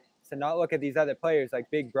Kawhi, to not look at these other players like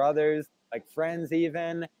big brothers, like friends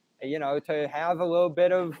even, to have a little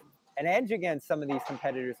bit of an edge against some of these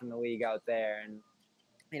competitors in the league out there. And,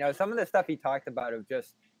 some of the stuff he talked about of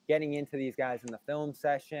just getting into these guys in the film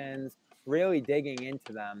sessions, really digging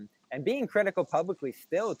into them, and being critical publicly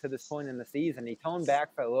still to this point in the season. He toned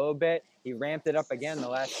back for a little bit. He ramped it up again the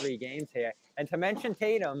last 3 games here. And to mention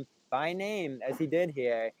Tatum by name, as he did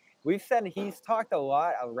here, we've said he's talked a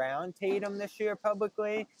lot around Tatum this year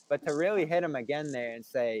publicly, but to really hit him again there and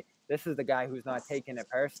say, this is the guy who's not taking it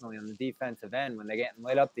personally on the defensive end when they're getting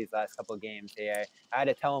lit up these last couple of games here. I had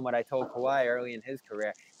to tell him what I told Kawhi early in his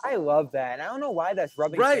career. I love that. And I don't know why that's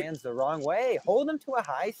rubbing fans the wrong way. Hold him to a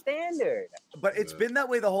high standard. But it's been that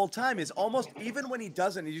way the whole time. It's almost, even when he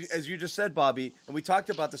doesn't, as you just said, Bobby, and we talked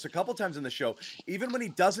about this a couple times in the show, even when he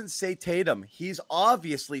doesn't say Tatum, he's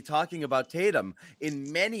obviously talking about Tatum in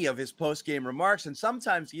many of his post-game remarks. And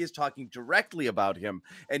sometimes he is talking directly about him.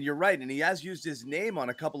 And you're right. And he has used his name on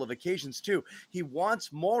a couple of occasions occasions too. He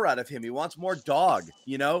wants more out of him. He wants more dog,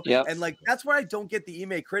 you know? Yep. And like, that's where I don't get the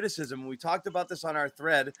Ime criticism. We talked about this on our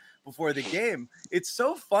thread before the game. It's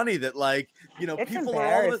so funny that like, you know, It's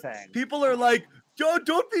people are like,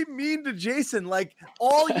 don't be mean to Jason. Like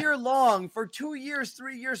all year long for 2 years,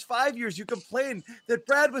 3 years, 5 years, you complain that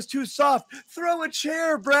Brad was too soft. Throw a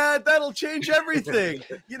chair, Brad. That'll change everything.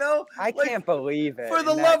 You know, I can't believe it. For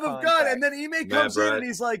the love of God. And then Ime comes in and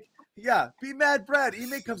he's like, yeah, be mad, Brad.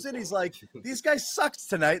 Ime comes in. He's like, these guys sucked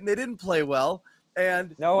tonight and they didn't play well.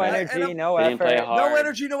 And no energy, no effort, no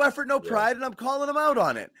energy, no effort, no pride. And I'm calling them out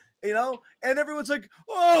on it. You know, and everyone's like,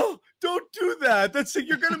 "Oh, don't do that. That's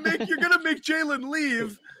you're gonna make Jalen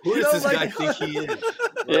leave." Who does this guy think he is?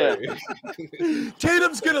 Yeah,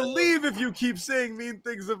 Tatum's gonna leave if you keep saying mean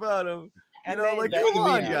things about him. You know, like come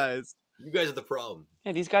on, guys. You guys are the problem.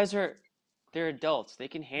 Yeah, these guys they're adults. They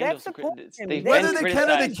can handle whether they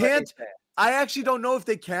can or they can't. I actually don't know if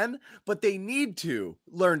they can, but they need to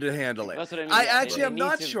learn to handle it. That's what I mean. I actually am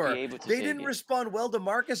not sure. They didn't respond well to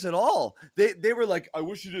Marcus at all. They were like, I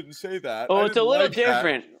wish you didn't say that. Oh, it's a little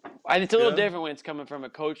different. It's a little different when it's coming from a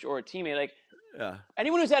coach or a teammate. Like,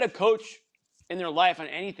 anyone who's had a coach in their life on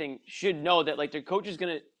anything should know that like their coach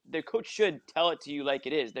should tell it to you like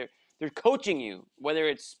it is. They're coaching you, whether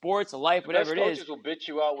it's sports, life, whatever it is. Coaches will bitch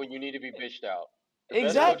you out when you need to be bitched out.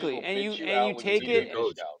 Exactly, and you take it.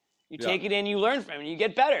 You take it and you learn from it and you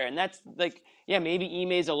get better. And that's like, yeah, maybe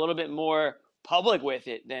Ime's a little bit more public with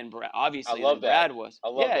it than Brad was. I love that.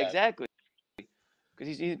 Exactly.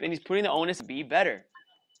 Because he's putting the onus to be better.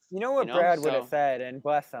 You know what Brad would have said, and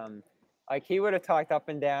bless him, like he would have talked up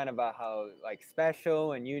and down about how like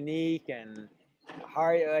special and unique and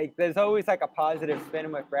hard. Like there's always like a positive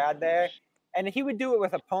spin with Brad there. And he would do it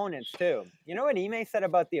with opponents, too. You know what Ime said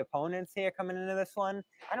about the opponents here coming into this one?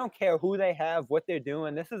 I don't care who they have, what they're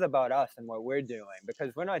doing. This is about us and what we're doing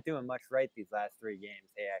because we're not doing much right these last 3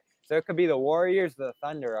 games here. So it could be the Warriors, the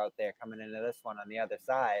Thunder out there coming into this one on the other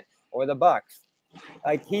side, or the Bucks.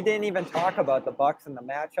 Like, he didn't even talk about the Bucks and the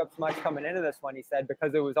matchups much coming into this one, he said,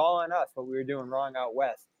 because it was all on us, what we were doing wrong out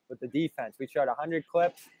west with the defense. We shot 100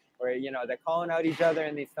 clips where, you know, they're calling out each other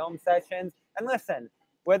in these film sessions. And listen,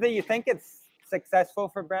 whether you think it's successful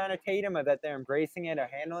for Brown or Tatum or that they're embracing it or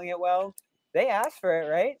handling it well, they asked for it,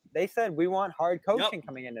 right? They said, we want hard coaching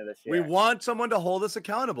coming into this year. We want someone to hold us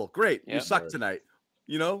accountable. Great. You suck tonight.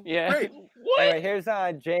 You know? Yeah. Great. What? Anyway, here's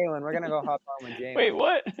Jalen. We're going to go hop on with Jalen. Wait,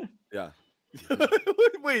 what? Yeah.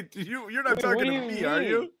 Wait, you're not talking to me, are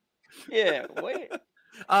you? Yeah, wait.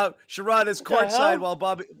 Sherrod is courtside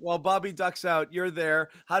while Bobby ducks out. You're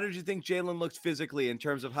there. How did you think Jalen looked physically in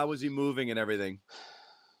terms of how was he moving and everything?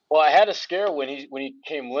 Well, I had a scare when he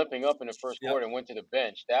came limping up in the first quarter and went to the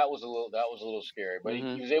bench. That was a little scary, but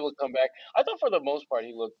he was able to come back. I thought for the most part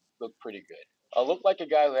he looked pretty good. Looked like a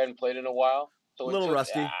guy who hadn't played in a while. So a little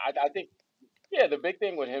rusty. I think, yeah, the big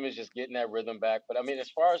thing with him is just getting that rhythm back. But I mean, as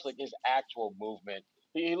far as like his actual movement,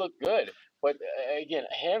 he looked good. But again,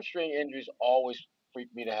 hamstring injuries always freak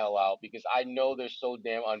me the hell out because I know they're so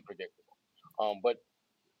damn unpredictable. But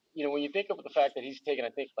you know, when you think of the fact that he's taken, I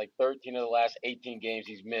think, like 13 of the last 18 games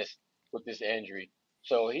he's missed with this injury,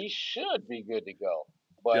 so he should be good to go.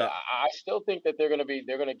 But I still think that they're going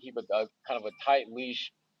to keep a kind of a tight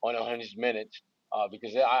leash on his minutes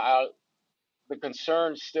because the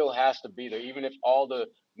concern still has to be there, even if all the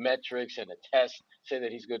metrics and the tests say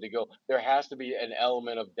that he's good to go. There has to be an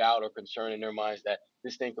element of doubt or concern in their minds that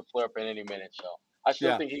this thing could flare up at any minute. So I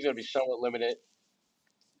still think he's going to be somewhat limited.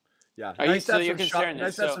 Yeah, nice to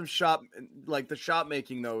have some shot, like the shot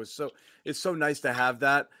making though it's so nice to have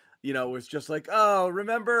that. You know, it's just like, oh,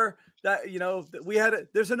 remember that, you know,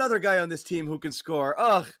 there's another guy on this team who can score.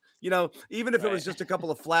 Ugh, you know, even if it was just a couple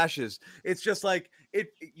of flashes, it's just like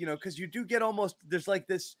you know, because you do get there's like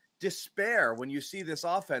this despair when you see this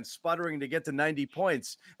offense sputtering to get to 90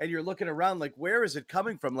 points and you're looking around like, where is it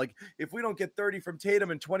coming from? Like, if we don't get 30 from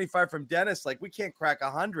Tatum and 25 from Dennis, like we can't crack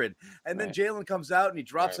 100. And then Jalen comes out and he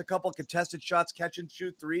drops a couple contested shots, catch and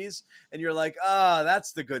shoot threes. And you're like,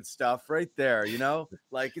 that's the good stuff right there. You know,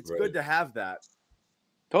 like it's good to have that.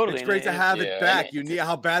 Totally. It's great to have it back. You need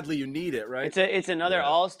how badly you need it, right? It's another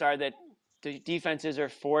all-star that the defenses are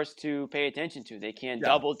forced to pay attention to. They can't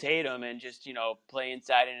double Tatum and just, you know, play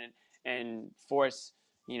inside and force,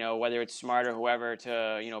 you know, whether it's Smart or whoever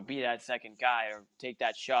to, you know, be that second guy or take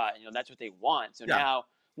that shot. You know, that's what they want. So now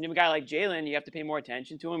when you have a guy like Jalen, you have to pay more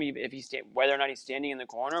attention to him if he's whether or not he's standing in the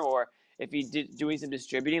corner or if he's doing some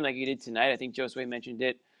distributing like he did tonight. I think Josue mentioned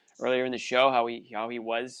it earlier in the show how he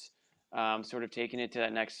was sort of taking it to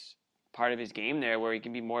that next part of his game there where he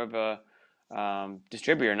can be more of a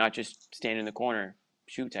distributor, not just stand in the corner,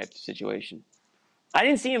 shoot type situation. I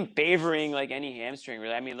didn't see him favoring like any hamstring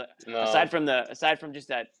really. I mean, No. aside from just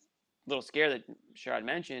that little scare that Sherrod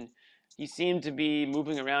mentioned, he seemed to be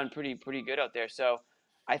moving around pretty good out there. So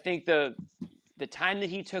I think the time that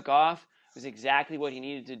he took off was exactly what he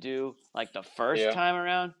needed to do. Like the first Yeah. time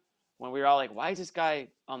around, when we were all like, "Why is this guy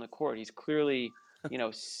on the court? He's clearly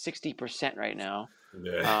 60% right now."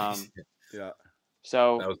 Yeah. Yeah.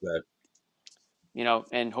 So That was bad.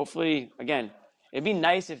 and hopefully, again, it'd be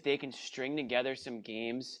nice if they can string together some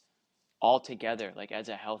games all together, like as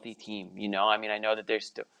a healthy team. I mean, I know that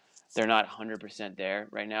they're not 100% there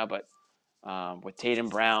right now, but with Tatum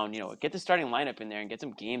Brown, get the starting lineup in there and get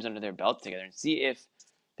some games under their belt together and see if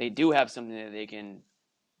they do have something that they can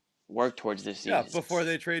work towards this season. Yeah, before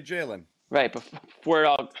they trade Jalen. Right, before it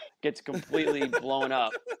all gets completely blown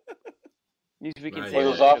up. At least we can Right, say When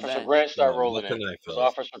yeah. those that offers for Grant start Yeah, rolling what in. can I Those feel?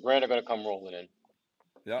 offers for Grant are going to come rolling in.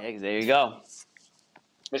 Yeah. Yeah, there you go.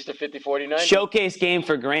 Mr. 50-40-90. Showcase game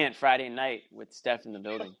for Grant Friday night with Steph in the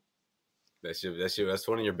building. That's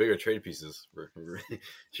one of your bigger trade pieces. You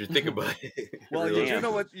should think about it. Well, Really. you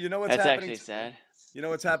know what's That's happening. actually sad. You know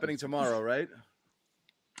what's happening tomorrow, right?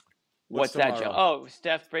 What's that, Joe? tomorrow? Oh,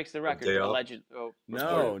 Steph breaks the record. Day off? Alleged. Oh,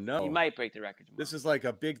 No, He no. might break the record tomorrow. This is like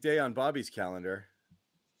a big day on Bobby's calendar.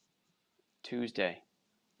 Tuesday.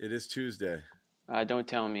 It is Tuesday. Don't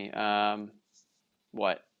tell me.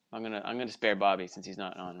 What? I'm gonna spare Bobby since he's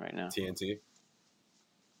not on right now. TNT.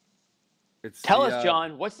 Tell us,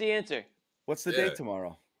 John. What's the answer? What's the date tomorrow?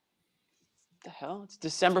 What the hell? It's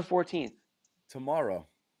December 14th. Tomorrow.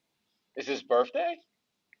 Is his birthday?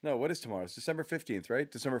 No, what is tomorrow? It's December 15th, right?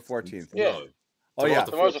 December 14th. Yeah. No. Oh, yeah.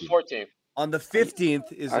 Tomorrow's the 14th. On the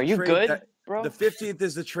 15th is Are the you trade good, bro? The 15th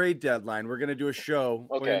is the trade deadline. We're going to do a show.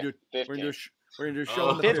 Okay. We're going to do a 15th. we're going to do a show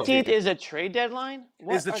on the 15th 15th. is a trade deadline?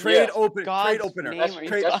 What Is the are trade the- open God's trade opener. name That's, are you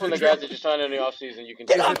Trade- that's talking when the trade- guys that just signed in the offseason. You can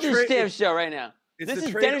Get Is off the this trade- damn show right now. It's This the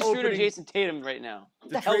is trade Dennis Schroeder, opening- Jason Tatum right now. What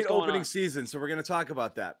the the hell's trade going opening on? season, so we're going to talk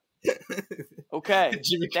about that. Okay,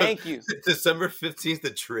 Jimmy thank you. December 15th,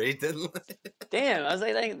 the trade deadline. Damn, I was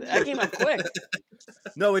like, that came up quick.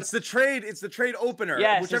 No, it's the trade opener,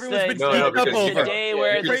 Yes, which it's everyone's been the, No, beating up because it's over. the day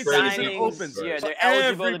where Yeah, the trade season signings, opens. yeah, So they're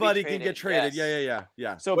eligible everybody to be can get traded. traded. Yes.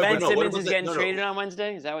 Yeah. So Wait, Ben but no, what Simmons about is the- getting no, no. traded on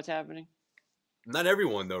Wednesday? Is that what's happening? Not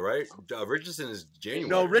everyone though, right? Richardson is January.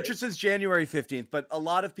 No, right? Richardson's January 15th, but a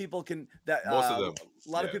lot of people can Most of them,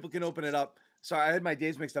 A lot of yeah. people can open it up. Sorry, I had my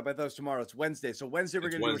days mixed up. I thought it was tomorrow. It's Wednesday. So Wednesday we're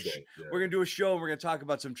It's gonna Wednesday, yeah. we're gonna do a show and we're gonna talk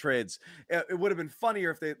about some trades. It would have been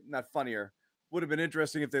funnier if they not funnier. Would have been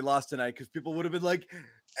interesting if they lost tonight because people would have been like,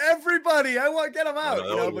 "Everybody, I want to get them out." No,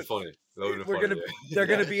 that would have been funny. That would have been funny. They're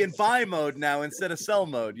gonna be in buy mode now instead of sell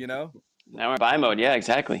mode. Now we're in buy mode. Yeah,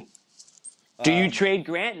 exactly. Do you Um, trade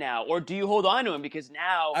Grant now, or do you hold on to him because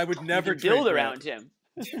now I would you never can build trade around Grant.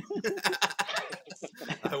 him?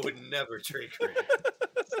 I would never trade Grant.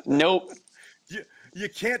 Nope, You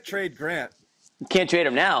can't trade Grant. you can't trade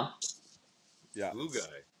him now. Yeah. Glue guy.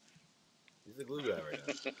 He's the glue guy right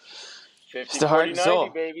now. 50, the heart 40, and 90, soul.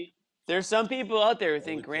 baby. There's some people out there who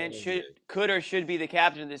think Grant could or should be the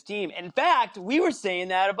captain of this team. In fact, we were saying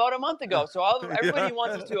that about a month ago. So everybody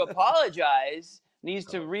wants us to apologize, needs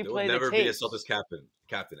to There will replay never the be a tapes. Celtics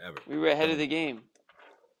captain ever. We were ahead of the game.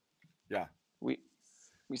 Yeah.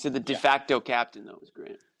 We said the de facto captain though was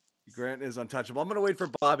Grant. Grant is untouchable. I'm gonna wait for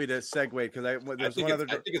Bobby to segue because I there's think, one other.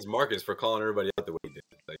 I think it's Marcus for calling everybody out the way he did.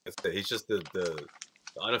 Like I said, he's just the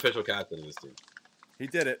unofficial captain of this team. He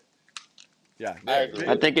did it. Yeah. I agree.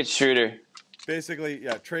 I think it's Schroeder. Basically,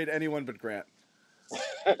 yeah. Trade anyone but Grant.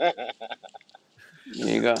 There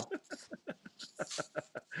you go.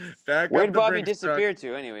 Back Where'd up the Bobby brink, disappear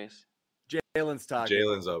to, anyways? Struck. Jalen's talking.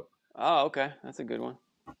 Jalen's up. Oh, okay. That's a good one.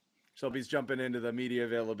 So he's jumping into the media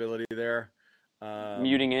availability there.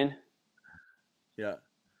 Muting in. Yeah.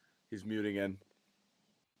 He's muting in.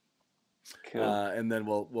 Cool. And then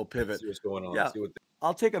we'll pivot. See what's going on. Yeah. See what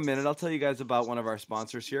I'll take a minute. I'll tell you guys about one of our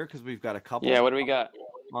sponsors here because we've got a couple Yeah, what do we got?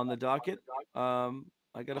 on the docket.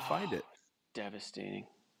 I got to find it. Devastating.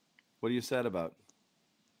 What are you sad about?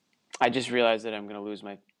 I just realized that I'm going to lose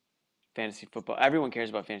my fantasy football. Everyone cares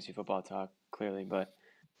about fantasy football talk, clearly, but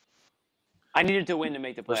I needed to win to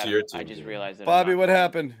make the Especially your playoff. I team, just yeah. realized that. Bobby, what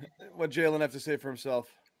happened? What Jalen have to say for himself?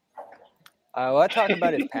 Let's talk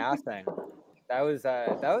about his passing. That was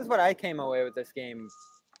what I came away with this game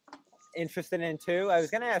interested in too. I was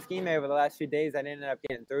gonna ask Ime over the last few days. I didn't end up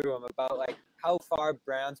getting through to him about like how far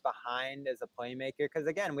Brown's behind as a playmaker. Because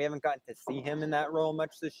again, we haven't gotten to see him in that role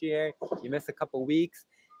much this year. You missed a couple weeks,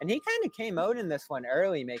 and he kind of came out in this one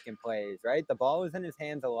early, making plays. Right, the ball was in his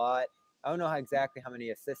hands a lot. I don't know exactly how many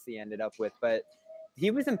assists he ended up with, but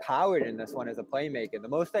he was empowered in this one as a playmaker. The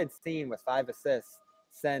most I'd seen was 5 assists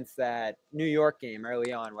since that New York game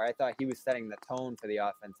early on, where I thought he was setting the tone for the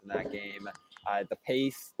offense in that game. I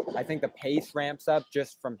think the pace ramps up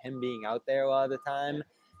just from him being out there a lot of the time.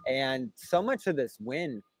 And so much of this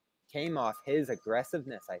win came off his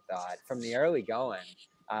aggressiveness, I thought, from the early going.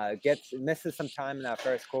 Misses some time in that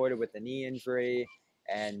first quarter with the knee injury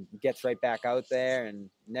and gets right back out there and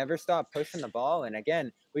never stopped pushing the ball. And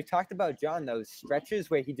again, we've talked about John, those stretches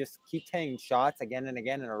where he just keeps hitting shots again and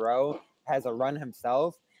again in a row, has a run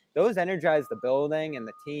himself. Those energize the building and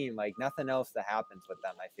the team like nothing else that happens with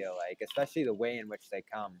them, I feel like, especially the way in which they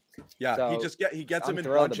come. Yeah, so he gets them in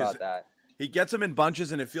thrilled bunches. about that. He gets them in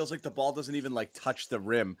bunches, and it feels like the ball doesn't even like touch the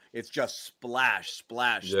rim. It's just splash,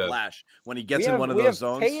 splash, splash when he gets in one of those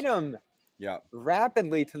zones. Tatum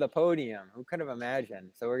rapidly to the podium. Who could have imagined?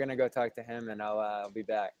 So we're gonna go talk to him, and I'll be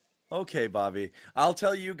back. Okay, Bobby. I'll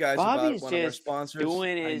tell you guys Bobby's about one of our just sponsors.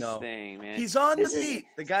 doing his thing, man. He's on the beat. He's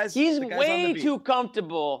the guy's way on the beat. too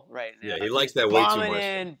comfortable right now. Yeah, he likes that way too Bombing much.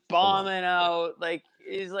 in, bombing out. Like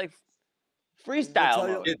he's like freestyle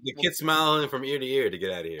mode. The kid smiling from ear to ear to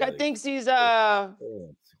get out of here. Guy thinks he's Woj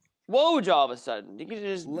all of a sudden. He can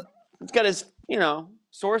just he's got his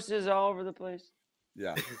sources all over the place.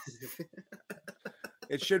 Yeah.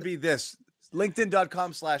 It should be this.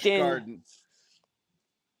 LinkedIn.com/garden.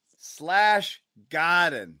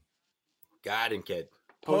 /garden. Garden kid.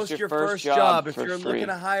 Post your first job if you're free. looking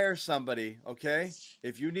to hire somebody, okay?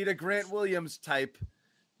 If you need a Grant Williams type,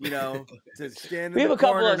 to stand We in have the a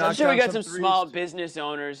couple corner, of I'm knock sure we down got some threes. small business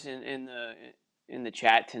owners in the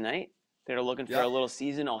chat tonight that are looking for a little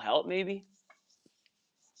seasonal help maybe.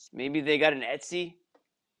 Maybe they got an Etsy,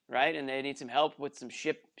 right? And they need some help with some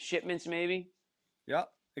shipments maybe. Yeah,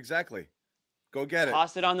 exactly. Go get it.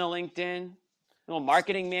 Toss it on the LinkedIn. A little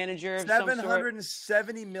marketing manager of some sort.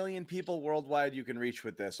 770 million people worldwide you can reach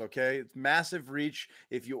with this, okay? It's massive reach.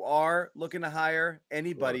 If you are looking to hire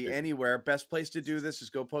anybody, anywhere, best place to do this is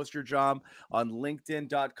go post your job on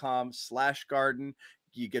linkedin.com/garden.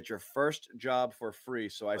 You get your first job for free.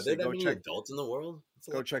 So I say go check adults in the world.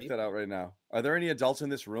 Go check that out right now. Are there any adults in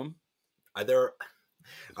this room? Are there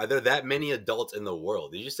that many adults in the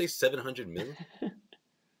world? Did you say 700 million?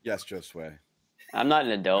 Yes, Josue. I'm not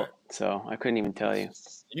an adult, so I couldn't even tell you.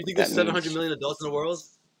 You think there's 700 million adults in the world?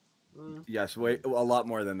 Yes, a lot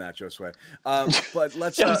more than that, Josue. But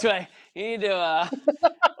let's. Josue, you need to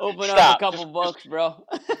open up a couple books, bro.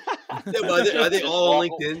 Yeah, but are they all on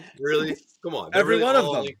LinkedIn? Really? Come on. Every really one of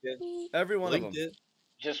them. LinkedIn? Every one of them.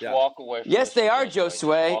 Just walk away. From yes, they are,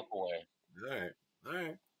 Josue. Walk away. All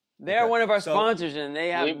right. They are one of our sponsors, and they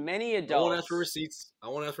have many adults. I won't ask for receipts.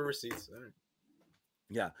 All right.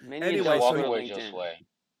 Yeah. Many anyway,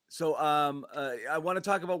 so I want to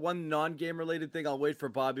talk about one non-game related thing. I'll wait for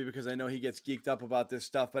Bobby because I know he gets geeked up about this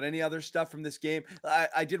stuff. But any other stuff from this game,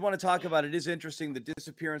 I did want to talk about. It is interesting. The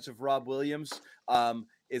disappearance of Rob Williams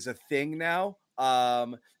is a thing now.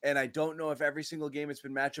 And I don't know if every single game it's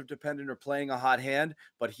been matchup dependent or playing a hot hand,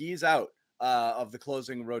 but he's out of the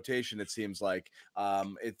closing rotation. It seems like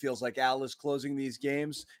it feels like Al is closing these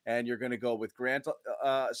games, and you're going to go with Grant.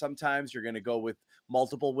 Sometimes you're going to go with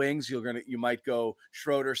multiple wings. You might go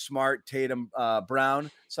Schroeder, Smart, Tatum, Brown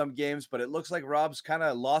some games, but it looks like Rob's kind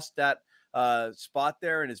of lost that spot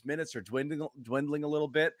there, and his minutes are dwindling a little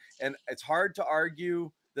bit. And it's hard to argue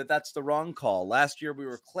that that's the wrong call. Last year we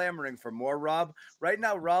were clamoring for more Rob. Right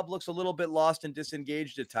now Rob looks a little bit lost and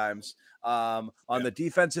disengaged at times. On the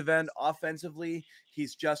defensive end, offensively,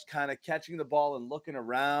 he's just kind of catching the ball and looking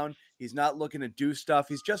around. He's not looking to do stuff.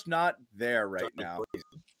 He's just not there right now.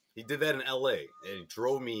 He did that in LA, and it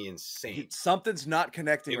drove me insane. Something's not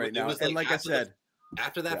connecting right now. And like I said,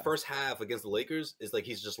 after that first half against the Lakers, it's like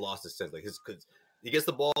he's just lost his sense. Like he gets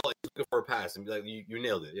the ball, he's looking for a pass, and be like, you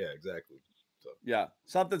nailed it. Yeah, exactly. So. Yeah,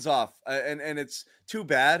 something's off, and it's too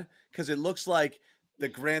bad because it looks like the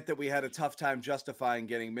Grant that we had a tough time justifying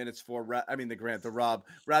getting minutes for. The Rob,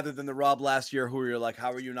 rather than the Rob last year, who you're like,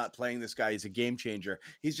 how are you not playing this guy? He's a game changer.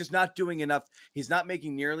 He's just not doing enough. He's not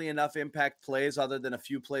making nearly enough impact plays other than a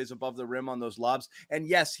few plays above the rim on those lobs. And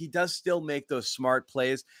yes, he does still make those smart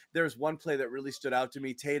plays. There's one play that really stood out to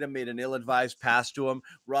me. Tatum made an ill-advised pass to him.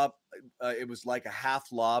 Rob, it was like a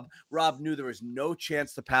half lob. Rob knew there was no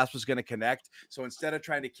chance the pass was going to connect. So instead of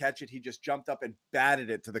trying to catch it, he just jumped up and batted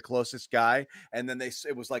it to the closest guy. And then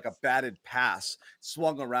it was like a batted pass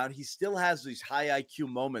swung around. He still has these high IQ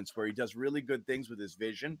moments where he does really good things with his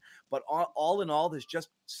vision. But all in all, there's just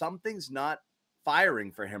something's not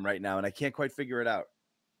firing for him right now. And I can't quite figure it out.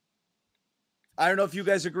 I don't know if you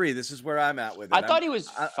guys agree. This is where I'm at with it. I thought he was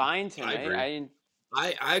fine tonight.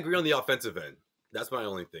 I agree on the offensive end. That's my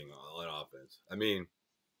only thing on offense. I mean,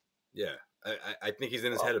 yeah, I think he's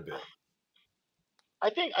in his head a bit. I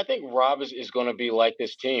think Rob is going to be like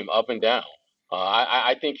this team, up and down.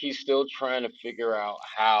 I think he's still trying to figure out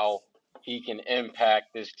how he can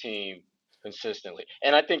impact this team consistently.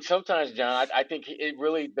 And I think sometimes, John, I think it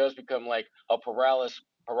really does become like a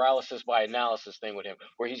paralysis by analysis thing with him,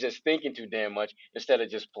 where he's just thinking too damn much instead of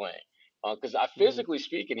just playing. Because physically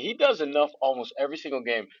speaking, he does enough almost every single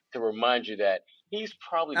game to remind you that he's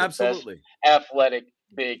probably the best Absolutely. athletic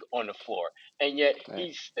big on the floor, and yet Right.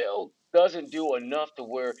 he still doesn't do enough to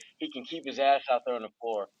where he can keep his ass out there on the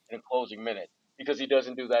floor in the closing minutes because he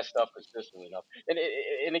doesn't do that stuff consistently enough.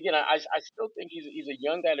 And again, I still think he's a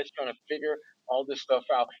young guy that's trying to figure all this stuff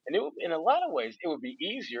out. And it would, in a lot of ways, it would be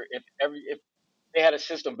easier if they had a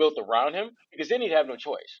system built around him, because then he'd have no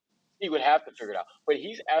choice. He would have to figure it out. But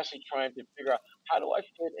he's actually trying to figure out, how do I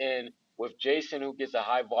fit in with Jason, who gets a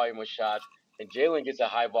high volume of shots, and Jalen gets a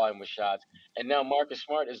high volume of shots, and now Marcus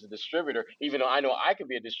Smart is the distributor, even though I know I could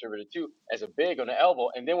be a distributor too as a big on the elbow.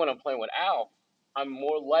 And then when I'm playing with Al, I'm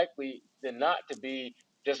more likely than not to be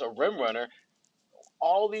just a rim runner.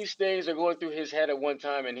 All these things are going through his head at one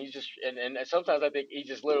time, and he's just and sometimes I think he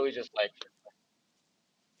just literally just like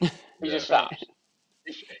he Yeah. just stops.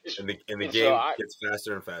 And the And so game gets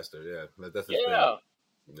faster and faster. Yeah, that's his thing. yeah,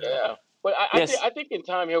 Yeah. yeah. But Yes. I think in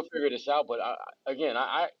time he'll figure this out. But again,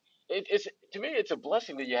 it's to me it's a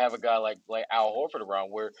blessing that you have a guy like Al Horford around,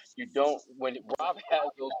 where you don't, when Rob has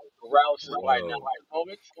those paralysis by Whoa. analysis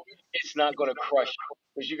moments, it's not going to crush you,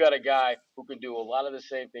 because you got a guy who can do a lot of the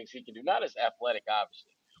same things he can do, not as athletic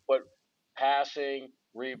obviously, but passing,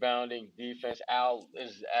 rebounding, defense. Al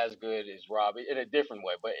is as good as Rob in a different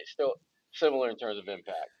way, but it's still similar in terms of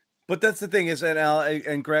impact. But that's the thing is, and Al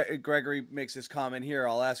and Gregory makes this comment here.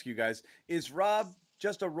 I'll ask you guys: is Rob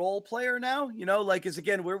just a role player now? You know, like, is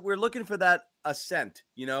again, we're looking for that ascent.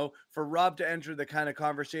 You know, for Rob to enter the kind of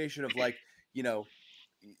conversation of like, you know,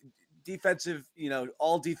 defensive, you know,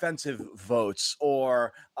 all defensive votes,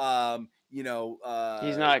 or He's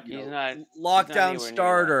not. you He's know, not. lockdown Anywhere near that.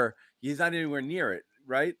 starter. He's not anywhere near it,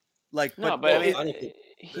 right? Like, No, but but I Well, mean, I don't think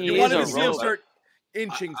he you is wanted a to see him role. start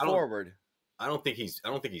inching I don't. forward. I don't think he's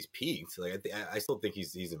peaked. Like I still think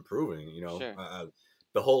he's improving. You know, Sure.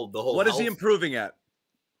 the whole What is he health, improving at?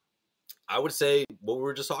 I would say what we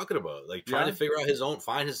were just talking about, like trying Yeah. to figure out his own,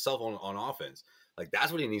 find himself on offense. Like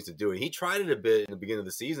that's what he needs to do. And he tried it a bit in the beginning of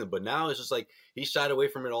the season, but now it's just like he shied away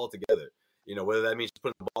from it altogether. You know, whether that means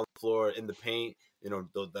putting the ball on the floor in the paint, you know,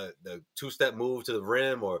 the 2-step move to the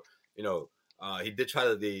rim, or you know, he did try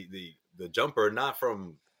the jumper, not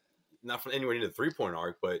from anywhere near the 3-point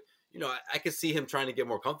arc, but you know, I could see him trying to get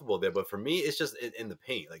more comfortable there. But for me, it's just in the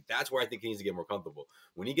paint. Like that's where I think he needs to get more comfortable.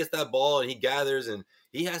 When he gets that ball and he gathers and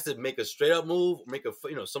he has to make a straight up move, make a,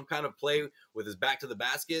 you know, some kind of play with his back to the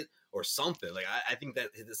basket or something. Like I think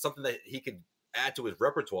that it's something that he could add to his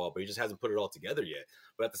repertoire, but he just hasn't put it all together yet.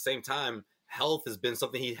 But at the same time, health has been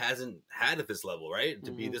something he hasn't had at this level, right?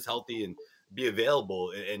 To be this healthy and be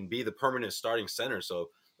available and be the permanent starting center.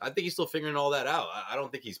 So I think he's still figuring all that out. I don't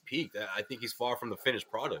think he's peaked. I think he's far from the finished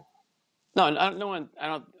product. No, no one. I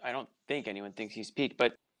don't think anyone thinks he's peaked.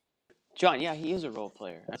 But John, yeah, he is a role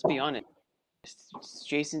player. Let's be honest. It's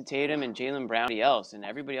Jason Tatum and Jalen Brown, and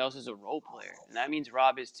everybody else is a role player, and that means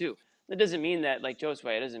Rob is too. That doesn't mean that, like Joe's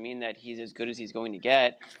way, it doesn't mean that he's as good as he's going to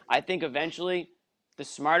get. I think eventually, the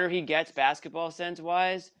smarter he gets basketball sense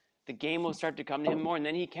wise, the game will start to come to him more, and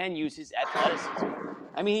then he can use his athleticism.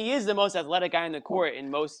 I mean, he is the most athletic guy in the court in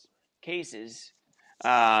most cases,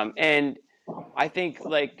 and I think,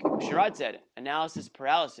 like Sherrod said, analysis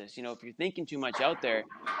paralysis. You know, if you're thinking too much out there,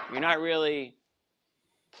 you're not really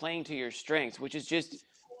playing to your strengths, which is just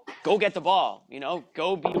go get the ball. You know,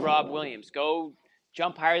 go be Rob Williams. Go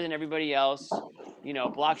jump higher than everybody else. You know,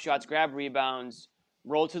 block shots, grab rebounds,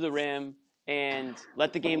 roll to the rim, and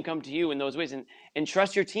let the game come to you in those ways. And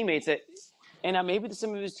trust your teammates that. And maybe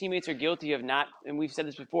some of his teammates are guilty of not, and we've said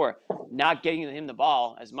this before, not getting him the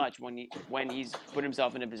ball as much when he's put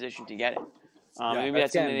himself in a position to get it. Maybe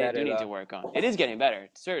that's something they do need to work on. It is getting better,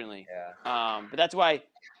 certainly. Yeah. But that's why,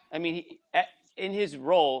 I mean, in his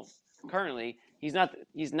role currently, he's not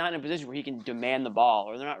in a position where he can demand the ball,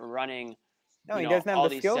 or they're not running. No, he know, doesn't all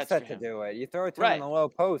have the these skill sets set for to him. do it. You throw it to him Right. in the low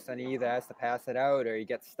post, and he either has to pass it out or he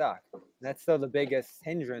gets stuck. And that's still the biggest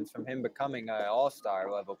hindrance from him becoming an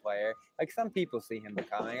all-star level player, like some people see him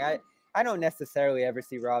becoming. I don't necessarily ever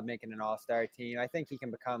see Rob making an all-star team. I think he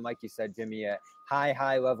can become, like you said, Jimmy, a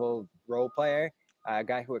high level role player, a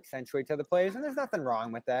guy who accentuates other players, and there's nothing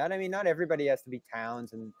wrong with that. I mean, not everybody has to be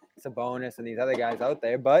Towns and Sabonis and these other guys out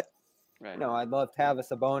there, but Right. I'd love to have a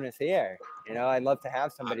Sabonis here. I'd love to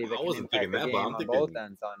have somebody that I can wasn't impact thinking the that, game but I'm on thinking both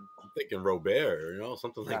ends. I'm thinking Robert,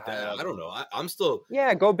 something like high that. I level. don't know. I'm still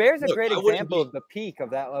Yeah, Gobert's a look. great I wouldn't example be of the peak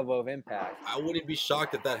of that level of impact. I wouldn't be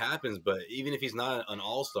shocked if that happens. But even if he's not an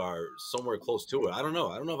all-star, somewhere close to it, I don't know.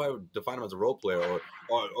 I don't know if I would define him as a role player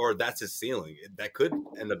or that's his ceiling. That could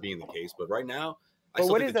end up being the case. But right now, But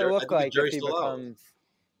what does it look I think the like if jury's he still out. becomes?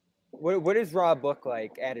 What does Rob look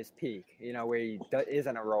like at his peak? Where he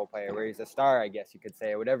isn't a role player, where he's a star, I guess you could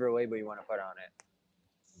say, whatever label you want to put on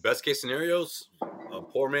it. Best case scenarios, a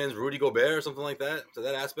poor man's Rudy Gobert or something like that. To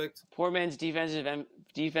that aspect, Poor man's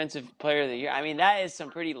defensive player of the year. I mean, that is some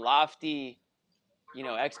pretty lofty,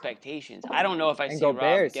 expectations. I don't know if I And see Rob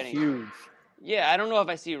Gobert's getting. huge. Yeah, I don't know if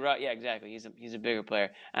I see Rob. Yeah, exactly. He's a bigger player,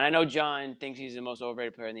 and I know John thinks he's the most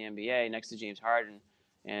overrated player in the NBA, next to James Harden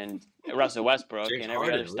and Russell Westbrook James and every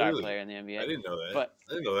Harden, other star really? player in the NBA. I didn't know that. But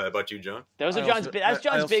I didn't know that about you, John. those are John's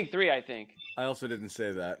big three, I think. I also didn't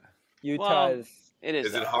say that. Utah's. It is.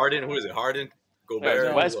 Is it Harden? Who is it? Harden, Gobert,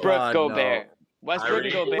 No. Westbrook, God, Gobert. no. Westbrook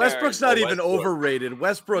and Gobert. Westbrook's not even Westbrook. overrated.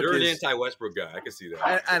 Westbrook You're an is anti-Westbrook guy. I can see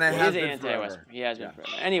that. and I He have is been anti-Westbrook. forever. He has been Yeah.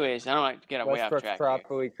 forever. Anyways, I don't want to get way off Westbrook's track here.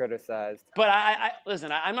 properly criticized. But I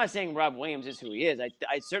listen. I'm not saying Rob Williams is who he is.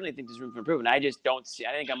 I certainly think there's room for improvement. I just don't see.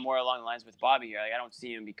 I think I'm more along the lines with Bobby here. Like I don't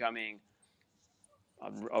see him becoming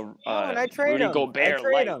And I trade Rudy him. Gobert I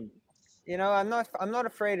trade light. him. I'm not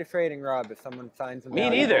afraid of trading Rob if someone signs him. Me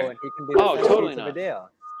valuable neither. And he can be the Oh, centerpiece totally of the not. deal.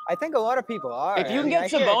 I think a lot of people are. If you can I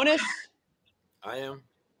get hear- Sabonis, I am.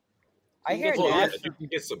 I hear Well, yeah, Nash. if you can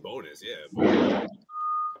get Sabonis, yeah. But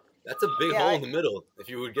that's a big hole in the middle. If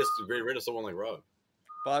you would get rid of someone like Rob.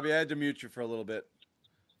 Bobby, I had to mute you for a little bit.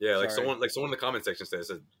 Yeah, like Sorry. someone in the comment section said,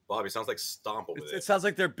 Bobby sounds like Stomp over there. It sounds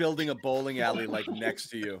like they're building a bowling alley like next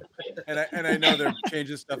to you, and I know they're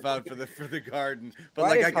changing stuff out for the garden, but Why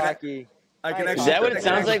like is I can hockey? is actually that what I it can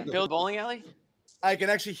sounds actually- like? Build bowling alley? I can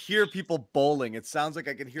actually hear people bowling. It sounds like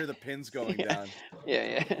I can hear the pins going down.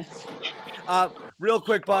 Yeah. Real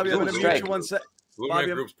quick, Bobby, I'm going to mute Strike. you one sec. Blue Bobby, Man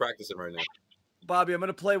I'm- Group's practicing right now. Bobby, I'm going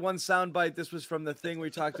to play one soundbite. This was from the thing we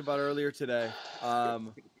talked about earlier today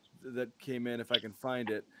that came in, if I can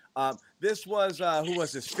find it. This was, who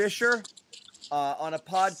was this? Fisher on a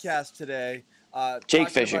podcast today. Jake talking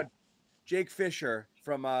Fisher. about Jake Fisher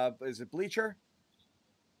from, is it Bleacher?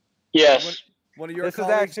 Yes. One of your This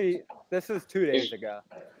colleagues? is 2 days ago.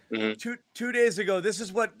 Two days ago. This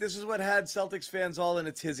is what had Celtics fans all in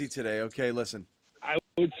a tizzy today. Okay, listen. I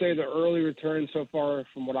would say the early return so far,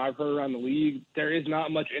 from what I've heard around the league, there is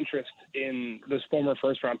not much interest in those former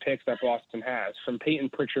first-round picks that Boston has. From Peyton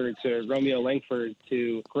Pritchard to Romeo Langford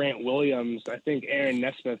to Grant Williams, I think Aaron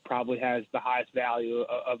Nesmith probably has the highest value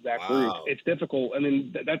of that group. It's difficult. I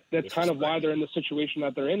mean, that's kind of why they're in the situation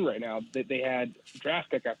that they're in right now. They had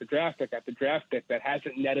draft pick after draft pick after draft pick that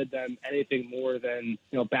hasn't netted them anything more than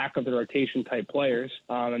back of the rotation type players,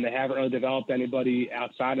 and they haven't really developed anybody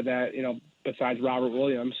outside of that. Besides Robert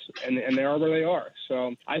Williams, and they are where they are.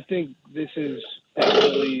 So I think this is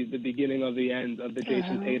definitely the beginning of the end of the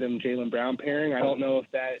Jason Tatum, Jaylen Brown pairing. I don't know if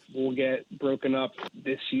that will get broken up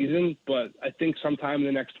this season, but I think sometime in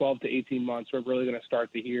the next 12 to 18 months, we're really going to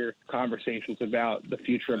start to hear conversations about the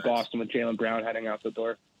future of Boston with Jaylen Brown heading out the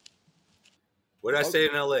door. What did I say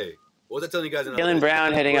in L.A.? What was I telling you guys in L.A.? Jaylen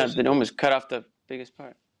Brown heading out. The almost cut off the biggest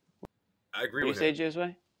part. I agree What with do you him. say,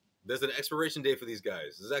 Josue? There's an expiration date for these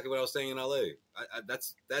guys. Exactly what I was saying in LA.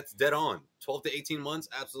 That's dead on. 12 to 18 months,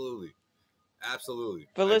 absolutely. But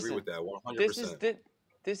I listen, agree with that 100%.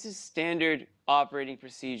 This is standard operating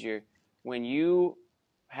procedure when you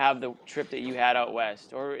have the trip that you had out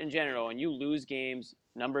west, or in general, and you lose games,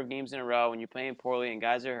 number of games in a row, and you're playing poorly, and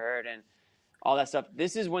guys are hurt, and all that stuff.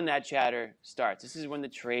 This is when that chatter starts. This is when the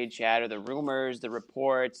trade chatter, the rumors, the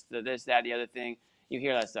reports, the this, that, the other thing. You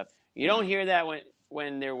hear that stuff. You don't hear that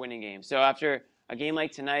when they're winning games. So after a game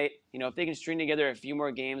like tonight, if they can string together a few more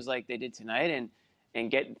games like they did tonight and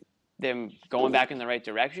get them going back in the right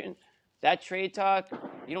direction, that trade talk,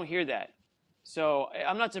 you don't hear that. So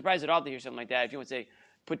I'm not surprised at all to hear something like that. If you want to say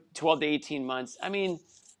put 12 to 18 months, I mean,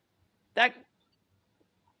 that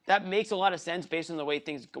makes a lot of sense based on the way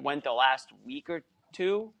things went the last week or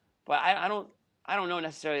two. But I don't know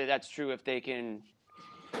necessarily that's true if they can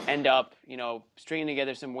end up, stringing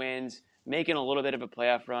together some wins, making a little bit of a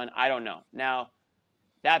playoff run. I don't know. Now,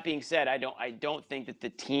 that being said, I don't think that the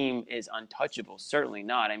team is untouchable. Certainly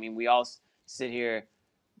not. I mean, we all sit here,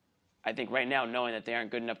 I think right now, knowing that they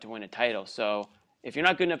aren't good enough to win a title. So if you're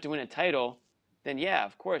not good enough to win a title, then yeah,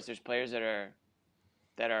 of course, there's players that are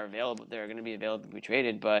available. They're going to be available to be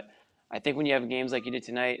traded. But I think when you have games like you did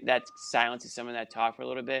tonight, that silences some of that talk for a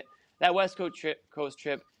little bit. That West Coast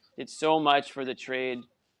trip did so much for the trade,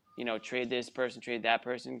 trade this person, trade that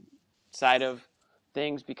person side of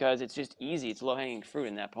things because it's just easy. It's low hanging fruit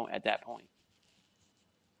in that point. At that point,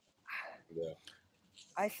 Yeah.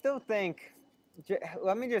 I still think,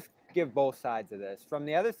 let me just give both sides of this. From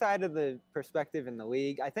the other side of the perspective in the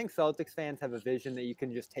league, I think Celtics fans have a vision that you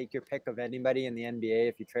can just take your pick of anybody in the NBA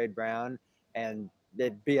if you trade Brown, and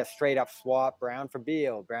it'd be a straight up swap: Brown for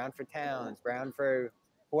Beal, Brown for Towns, Brown for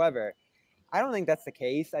whoever. I don't think that's the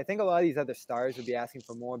case. I think a lot of these other stars would be asking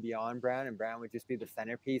for more beyond Brown, and Brown would just be the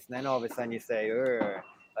centerpiece. And then all of a sudden you say,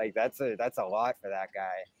 like that's a lot for that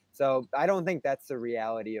guy. So I don't think that's the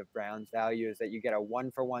reality of Brown's value, is that you get a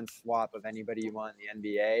 1-for-1 swap of anybody you want in the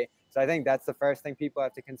NBA. So I think that's the first thing people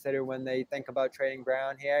have to consider when they think about trading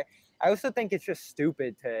Brown here. I also think it's just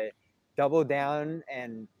stupid to double down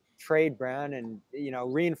and trade Brown and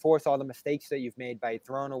reinforce all the mistakes that you've made by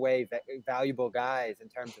throwing away valuable guys in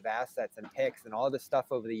terms of assets and picks and all the stuff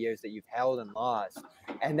over the years that you've held and lost,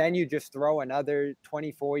 and then you just throw another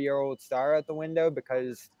 24-year-old star out the window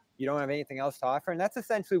because you don't have anything else to offer. And that's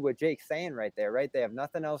essentially what Jake's saying right there, right? They have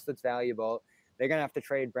nothing else that's valuable. They're gonna have to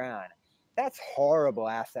trade Brown. That's horrible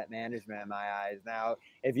asset management in my eyes. Now,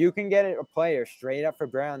 if you can get a player straight up for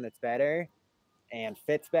Brown that's better and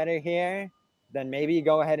fits better here, then maybe you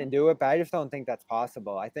go ahead and do it. But I just don't think that's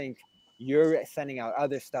possible. I think you're sending out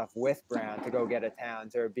other stuff with Brown to go get a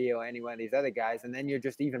Towns or a Beal or any one of these other guys, and then you're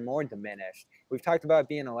just even more diminished. We've talked about it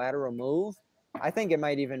being a lateral move. I think it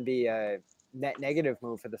might even be a net negative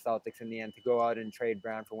move for the Celtics in the end to go out and trade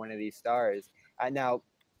Brown for one of these stars. Now,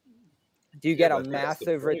 do you get a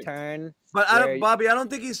massive return? But Bobby, I don't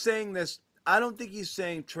think he's saying this. I don't think he's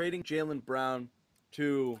saying trading Jaylen Brown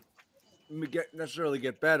to necessarily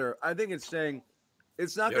get better. I think it's saying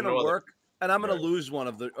it's not going to work, and I'm going to lose one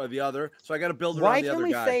of the other. So I got to build around the other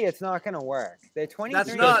guys. Why can we say it's not going to work? They're 23.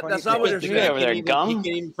 That's not what they're saying. Over there, gum. He can't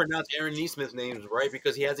even pronounce Aaron Nesmith's names right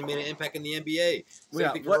because he hasn't made an impact in the NBA.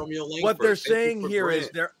 What they're saying here is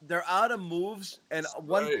they're out of moves, and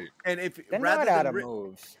and if they're not out of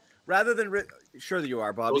moves. Rather than sure that you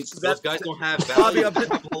are, Bobby. Those guys don't have value. Bobby, a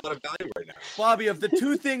lot of value right now. Bobby, of the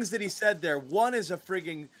two things that he said there, one is a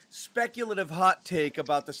frigging speculative hot take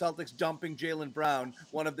about the Celtics dumping Jaylen Brown,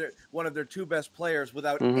 one of their two best players,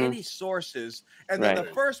 without any sources. And then the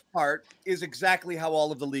first part is exactly how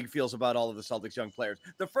all of the league feels about all of the Celtics young players.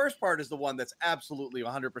 The first part is the one that's absolutely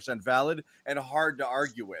 100% valid and hard to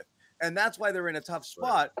argue with. And that's why they're in a tough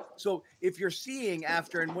spot. So if you're seeing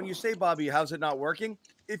after, and when you say, Bobby, how's it not working?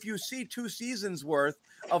 If you see 2 seasons worth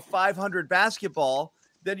of 500 basketball,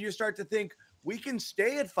 then you start to think we can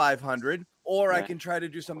stay at 500 or I can try to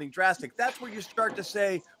do something drastic. That's where you start to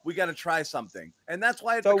say we got to try something. And that's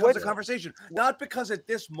why it becomes a conversation. Not because at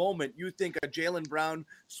this moment you think a Jaylen Brown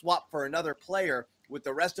swap for another player with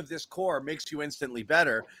the rest of this core makes you instantly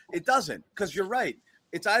better. It doesn't, because you're right.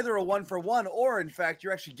 It's either a 1-for-1 or, in fact,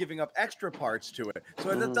 you're actually giving up extra parts to it.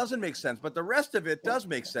 So that doesn't make sense. But the rest of it does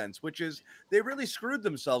make sense, which is they really screwed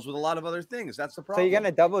themselves with a lot of other things. That's the problem. So you're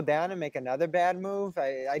going to double down and make another bad move?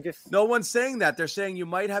 I just... No one's saying that. They're saying you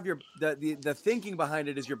might have the thinking behind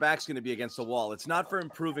it is your back's going to be against the wall. It's not for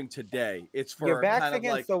improving today. It's for your back's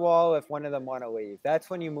against the wall if one of them want to leave. That's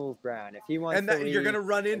when you move Brown. If he wants to leave, you're going to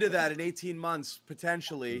run into that in 18 months,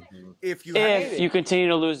 potentially, if you continue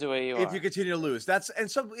to lose the way you are. If you continue to lose. And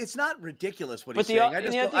so it's not ridiculous what he's saying.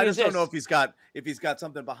 I just don't know if he's got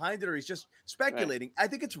something behind it or he's just speculating. Right. I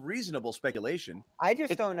think it's reasonable speculation. I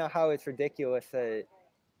just don't know how it's ridiculous to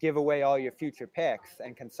give away all your future picks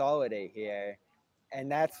and consolidate here.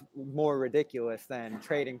 And that's more ridiculous than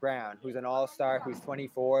trading Brown, who's an all-star, who's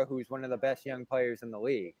 24, who's one of the best young players in the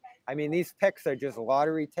league. I mean, these picks are just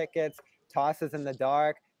lottery tickets, tosses in the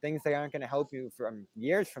dark, things that aren't going to help you from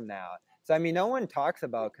years from now. So, I mean, no one talks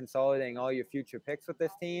about consolidating all your future picks with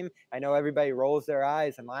this team. I know everybody rolls their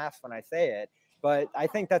eyes and laughs when I say it, but I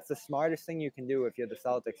think that's the smartest thing you can do if you're the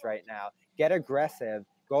Celtics right now. Get aggressive.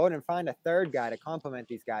 Go out and find a third guy to complement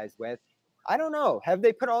these guys with. I don't know. Have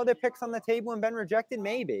they put all their picks on the table and been rejected?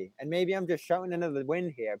 Maybe. And maybe I'm just shouting into the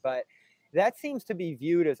wind here, but that seems to be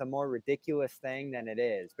viewed as a more ridiculous thing than it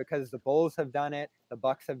is, because the Bulls have done it, the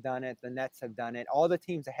Bucks have done it, the Nets have done it, all the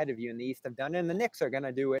teams ahead of you in the East have done it, and the Knicks are going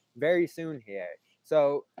to do it very soon here.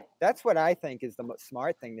 So that's what I think is the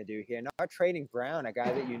smart thing to do here, not trading Brown, a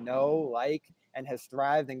guy that you know, like, and has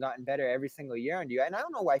thrived and gotten better every single year on you. And I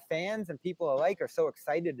don't know why fans and people alike are so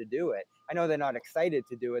excited to do it. I know they're not excited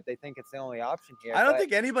to do it. They think it's the only option here. I don't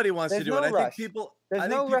think anybody wants to do it. I think people – There's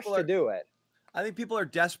no rush to do it. I think people are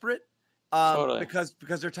desperate. Because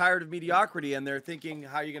they're tired of mediocrity and they're thinking,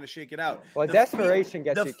 how are you going to shake it out? Well, desperation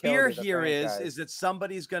gets you killed. The fear here is that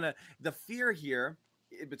somebody's going to – the fear here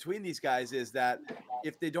between these guys is that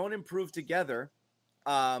if they don't improve together,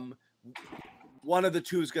 one of the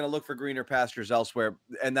two is going to look for greener pastures elsewhere,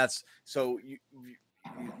 and that's so.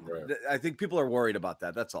 I think people are worried about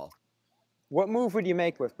that. That's all. What move would you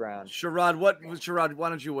make with Brown? Sherrod, why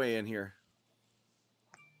don't you weigh in here?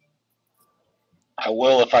 I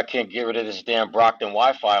will if I can't get rid of this damn Brockton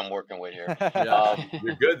Wi-Fi I'm working with here.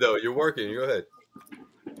 You're good though. You're working. Go ahead.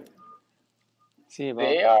 See,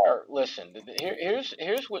 They are. Listen,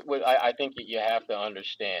 here's what I think that you have to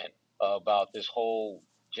understand about this whole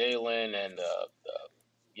Jalen and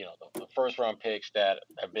the first round picks that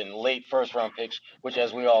have been late first round picks, which,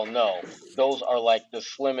 as we all know, those are like the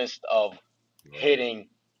slimmest of hitting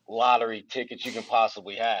lottery tickets you can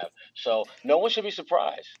possibly have. So no one should be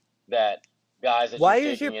surprised that guys that Why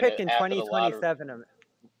you're is your taking pick in after the lottery. 2027?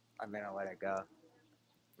 I'm gonna let it go.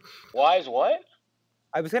 Why is what?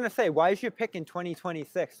 I was gonna say, why is your pick in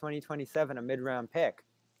 2026, 2027 a mid-round pick?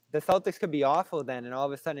 The Celtics could be awful then, and all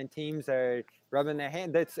of a sudden teams are rubbing their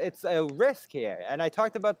hand. It's a risk here, and I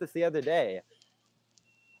talked about this the other day.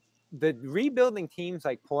 The rebuilding teams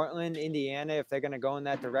like Portland, Indiana, if they're going to go in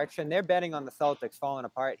that direction, they're betting on the Celtics falling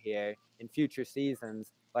apart here in future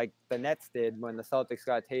seasons, like the Nets did when the Celtics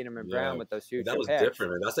got Tatum and Brown with those future that was picks.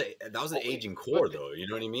 different, man. That was an aging core, though. You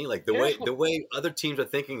know what I mean? Like the way other teams are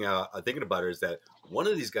thinking about it is that one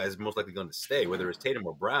of these guys is most likely going to stay, whether it's Tatum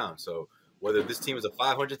or Brown. So whether this team is a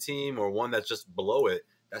 500 team or one that's just below it,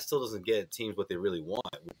 that still doesn't get teams what they really want,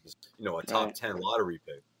 which is, a top 10 lottery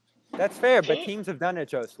pick. That's fair, but teams have done it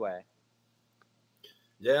Josue.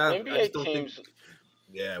 Yeah, NBA I just don't teams. think.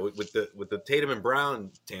 Yeah, with the Tatum and Brown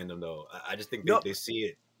tandem, though, I just think they see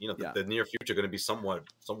it. The near future going to be somewhat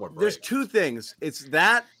bright. There's two things. It's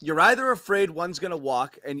that you're either afraid one's going to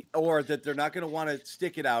walk, or that they're not going to want to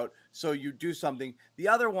stick it out, so you do something. The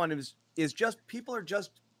other one is just people are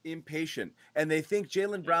just impatient, and they think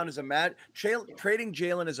Jaylen Brown is trading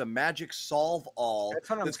Jalen is a magic solve all.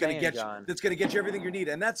 That's going to get you everything you need,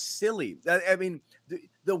 and that's silly. I mean,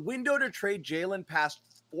 the window to trade Jalen passed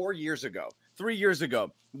 3 years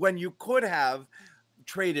ago, when you could have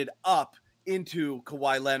traded up into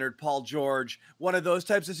Kawhi Leonard, Paul George, one of those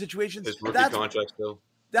types of situations. His rookie contract still.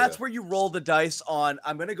 That's where you roll the dice on,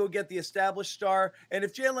 I'm going to go get the established star. And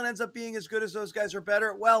if Jalen ends up being as good as those guys or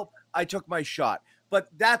better, well, I took my shot. But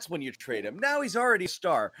that's when you trade him. Now he's already a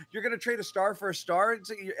star. You're going to trade a star for a star?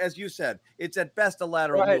 As you said, it's at best a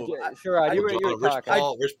lateral move. Sure, you were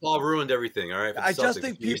talking. Rich Paul ruined everything, all right? I just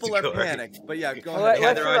think people are panicked. But yeah, go ahead. They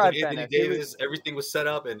had their eyes on Anthony Davis. Everything was set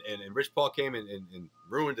up, and Rich Paul came and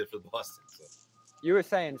ruined it for Boston. So. You were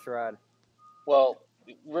saying, Sherrod. Well,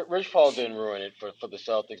 Rich Paul didn't ruin it for the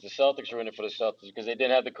Celtics. The Celtics ruined it for the Celtics because they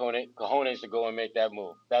didn't have the cojones to go and make that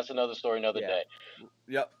move. That's another story, another day.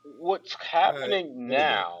 Yep. What's happening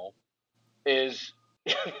now is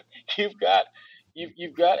you've got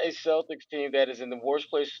a Celtics team that is in the worst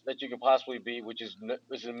place that you can possibly be, which is in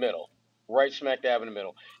the middle, right smack dab in the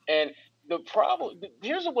middle. And the problem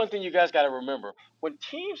here's the one thing you guys got to remember: when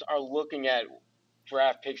teams are looking at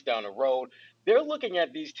draft picks down the road, they're looking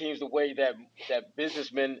at these teams the way that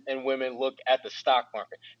businessmen and women look at the stock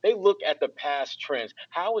market. They look at the past trends.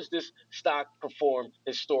 How has this stock performed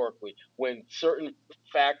historically when certain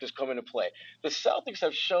factors come into play? The Celtics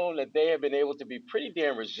have shown that they have been able to be pretty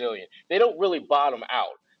damn resilient. They don't really bottom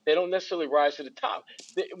out. They don't necessarily rise to the top.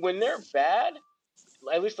 When they're bad,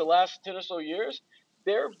 at least the last 10 or so years,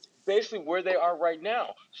 they're basically where they are right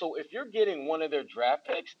now. So if you're getting one of their draft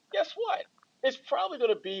picks, guess what? It's probably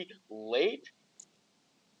going to be late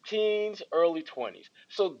teens, early 20s.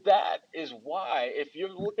 So that is why, if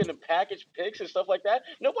you're looking to package picks and stuff like that,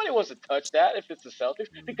 nobody wants to touch that if it's the Celtics,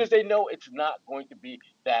 because they know it's not going to be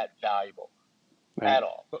that valuable at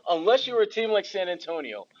all. Unless you're a team like San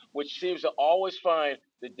Antonio, which seems to always find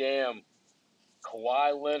the damn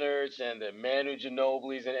Kawhi Leonards and the Manu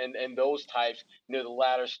Ginobilis and those types near the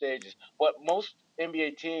latter stages. But most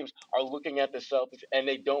NBA teams are looking at the Celtics and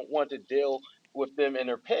they don't want to deal with them and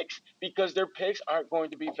their picks because their picks aren't going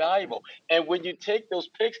to be valuable. And when you take those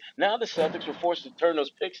picks, now the Celtics were forced to turn those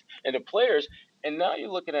picks into players. And now you're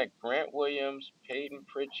looking at Grant Williams, Peyton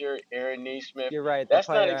Pritchard, Aaron Nesmith. You're right. That's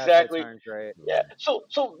not exactly great. Yeah. So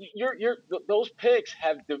those picks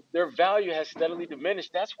have their value has steadily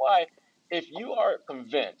diminished. That's why, if you are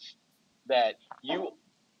convinced that you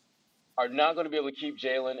are not going to be able to keep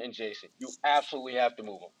Jalen and Jason, you absolutely have to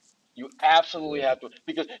move them. You absolutely have to,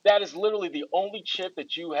 because that is literally the only chip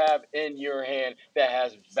that you have in your hand that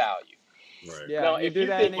has value. Right. Yeah, now, if you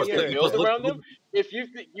think you can build around them, if you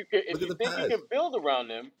think you can build around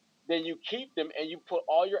them, then you keep them and you put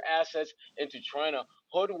all your assets into trying to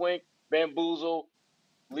hoodwink, bamboozle,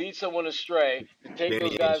 lead someone astray to take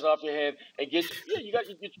those guys off your hand and get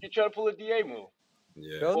you're trying to pull a DA move.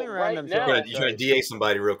 Yeah. Building Well, around right themselves. now- You're trying to DA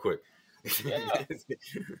somebody real quick. Yeah.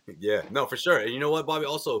 Yeah, no, for sure. And you know what, Bobby?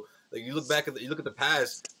 Also, like you look at the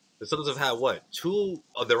past. The Celtics have had what 2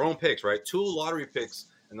 of their own picks, right? 2 lottery picks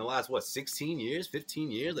in the last 16 years,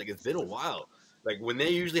 15 years. Like it's been a while. Like when they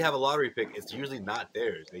usually have a lottery pick, it's usually not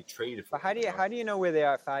theirs. They traded for. But how do you know where they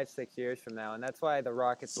are 5-6 years from now? And that's why the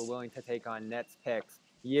Rockets were willing to take on Nets picks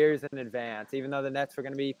years in advance, even though the Nets were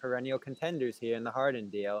going to be perennial contenders here in the Harden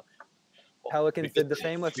deal. Pelicans did the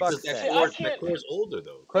same with Bucks. That See, I core, can't- that core's older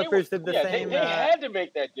though. Clippers did the They same. had to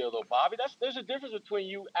make that deal though, Bobby. There's a difference between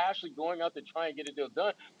you actually going out to try and get a deal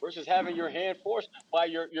done versus having your hand forced by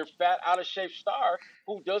your fat out of shape star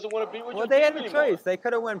who doesn't want to be with Well, your they team had a anymore. choice. They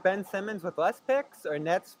could have went Ben Simmons with less picks or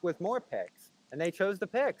Nets with more picks, and they chose the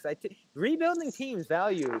picks. Rebuilding teams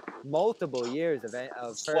value multiple years of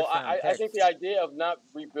first Well, round picks. I think the idea of not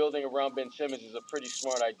rebuilding around Ben Simmons is a pretty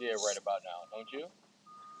smart idea right about now, don't you?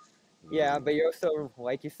 Yeah, but you're also,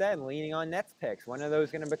 like you said, leaning on Nets picks. When are those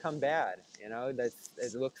going to become bad? You know,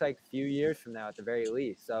 it looks like a few years from now at the very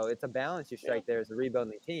least. So it's a balance you strike there as a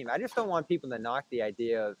rebuilding team. I just don't want people to knock the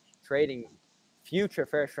idea of trading future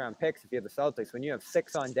first-round picks if you're the Celtics. When you have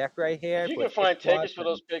 6 on deck right here. If you can find takers for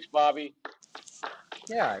those picks, Bobby.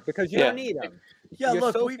 Yeah, because you don't need them. Yeah, You're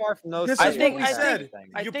look, so far from those. this I is think- what we I said.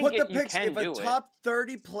 think You put the you picks. can If a do it. top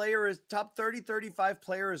 30 player is top 30, 35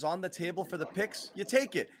 player is on the table for the picks, you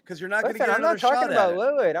take it because you're not going to Listen, get I'm another not talking shot about at it.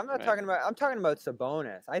 Lillard. I'm not Right. talking about. I'm talking about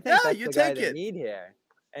Sabonis. I think that's you the guy take they it. need here.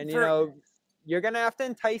 And For- you know, you're gonna have to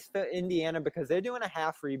entice the Indiana because they're doing a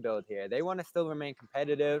half rebuild here. They want to still remain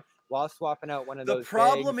competitive while swapping out one of The those.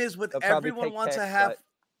 problem bigs. is with They'll probably everyone take wants a picks, half. but-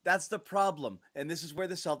 That's the problem. And this is where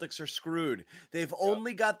the Celtics are screwed. They've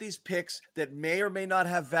only got these picks that may or may not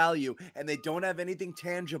have value, and they don't have anything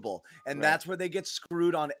tangible. And Right. that's where they get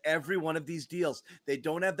screwed on every one of these deals. They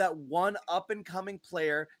don't have that one up-and-coming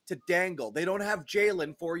player to dangle. They don't have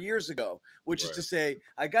Jalen 4 years ago, which is to say,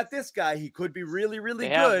 I got this guy. He could be really, really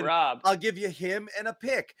They have good. Rob. I'll give you him and a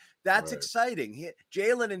pick. That's Right. exciting.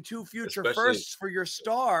 Jalen and 2 future Especially- firsts for your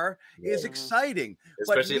star is Yeah. exciting.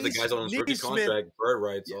 Especially if the Nees- guy's on his rookie Neesmith- contract, bird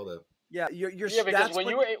rights, all that. Yeah, you're Yeah, because that's when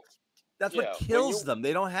what, you were that's yeah, what when kills you- them.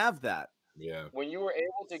 They don't have that. Yeah. when you were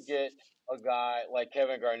able to get a guy like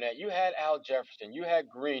Kevin Garnett, you had Al Jefferson, you had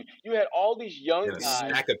Green, you had all these young And a guys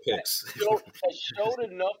stack of picks. that showed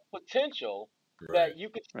enough potential Right. that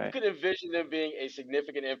you Right. could envision them being a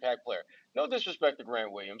significant impact player. No disrespect to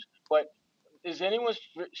Grant Williams, but is anyone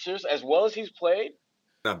serious, as well as he's played,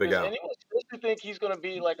 Not Big does Al. anyone seriously think he's going to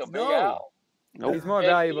be like a Big No. Al? Nope. He's more And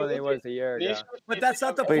valuable you than he look was a year ago. Neesmith, But you that's think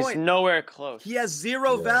not the But he's point. nowhere close. He has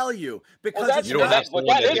zero Yeah. value Well, because that's it's You don't not. have but someone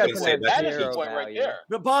that that is can the say point. that's That is the zero point right value. there.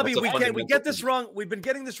 But Bobby, That's a we fundamental get this thing. wrong. We've been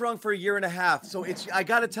getting this wrong for a year and a half. So I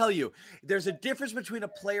got to tell you, there's a difference between a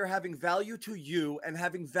player having value to you and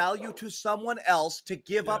having value to someone else to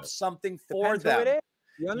give up Yeah. something for Depends who them. it is.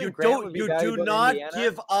 You don't You think Grant would don't. be You do valuable to not Indiana?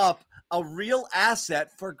 give up a real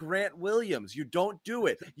asset for Grant Williams. You don't do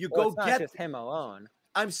it. You Well, go it's not get. just him alone.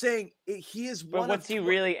 I'm saying he is But one. what's of he tw-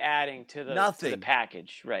 really adding to the Nothing.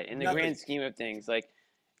 package, right? In the Nothing. grand scheme of things, like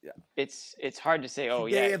Yeah. it's hard to say. Oh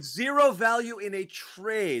They yeah, have zero value in a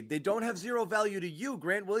trade. They don't have zero value to you.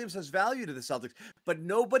 Grant Williams has value to the Celtics, but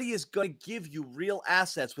nobody is going to give you real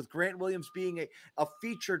assets with Grant Williams being a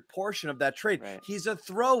featured portion of that trade. Right. He's a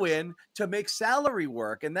throw-in to make salary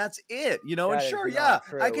work, and that's it. You know, and That is sure, not yeah,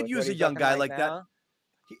 true I could with use what a he's young looking guy like like that. now.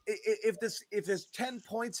 If there's 10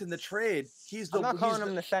 points in the trade, he's the I'm not he's calling the-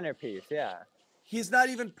 him the centerpiece. Yeah. He's not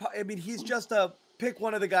even. I mean, he's just a pick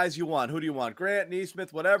one of the guys you want. Who do you want? Grant,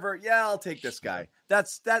 Neesmith, whatever. Yeah, I'll take this guy.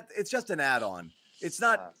 That's that. It's just an add-on. It's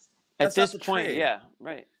not. at that's not this the point, trade. yeah,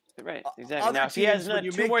 right, exactly. Other Now, if he has teams, when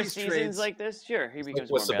you 2 make more these seasons trades- like this, sure, he Like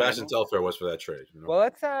becomes what more Sebastian valuable. Telfair was for that trade. You know? Well,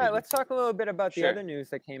 let's talk a little bit about the Sure. other news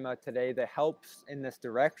that came out today that helps in this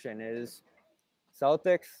direction. Is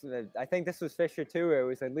Celtics? I think this was Fisher too. It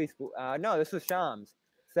was at least no, this was Shams.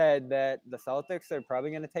 Said that the Celtics are probably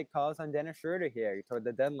going to take calls on Dennis Schroeder here toward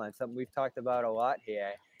the deadline. Something we've talked about a lot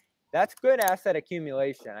here. That's good asset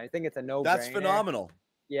accumulation. I think it's a no-brainer. That's phenomenal.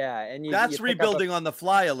 Yeah, and That's you pick up rebuilding on the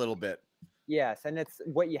fly a little bit. Yes, and it's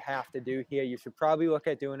what you have to do here. You should probably look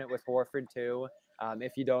at doing it with Horford too.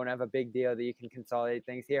 If you don't have a big deal that you can consolidate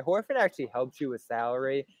things here. Horford actually helps you with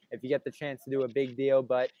salary if you get the chance to do a big deal,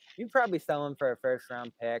 but you probably sell him for a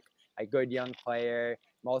first-round pick, a good young player,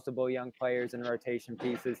 multiple young players and rotation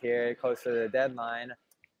pieces here close to the deadline.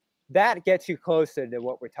 That gets you closer to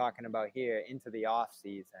what we're talking about here into the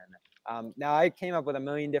offseason. Now, I came up with a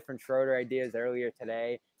million different Schroeder ideas earlier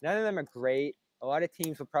today. None of them are great. A lot of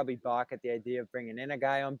teams will probably balk at the idea of bringing in a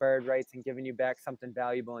guy on bird rights and giving you back something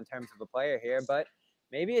valuable in terms of a player here. But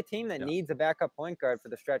Maybe a team that Yeah. needs a backup point guard for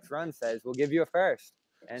the stretch run says, we'll give you a first.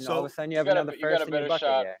 And all of a So sudden you have another first in your bucket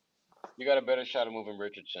here. You got a better shot of moving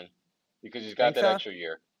Richardson because he's Think got that so? extra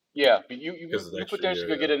year. Yeah, but you Because of the extra potentially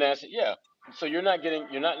year, could get an asset. Yeah, so you're not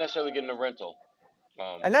necessarily getting a rental.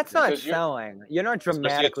 And that's not because you're- selling. You're not Especially a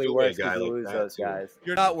dramatically two-way worse guy because you like lose that, those too. guys.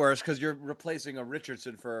 you're not worse because you're replacing a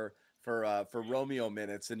Richardson for Romeo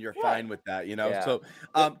minutes, and you're fine with that, you know. Yeah. So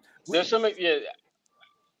there's some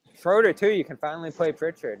Schroeder too. You can finally play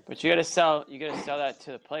Pritchard. But you got to sell. You got to sell that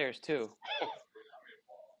to the players too.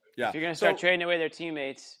 yeah. If you're gonna start So, trading away their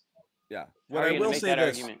teammates, yeah. how What are I you gonna will make say that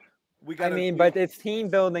this: argument? we got. But it's team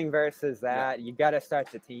building versus that. You got to start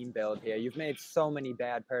the team build here. You've made so many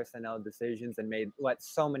bad personnel decisions and let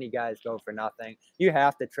so many guys go for nothing. You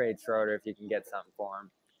have to trade Schroeder if you can get something for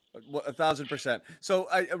him. 1,000%. So,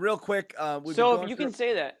 real quick, So if you can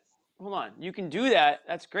say that. Hold on, you can do that.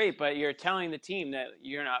 That's great, but you're telling the team that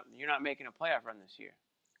you're not making a playoff run this year.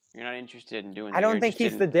 You're not interested in doing that. I don't think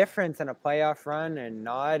he's the difference in a playoff run and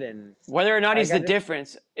not. And whether or not he's the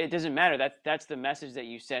difference, it doesn't matter. That's the message that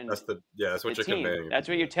you send. That's what you're team. conveying. That's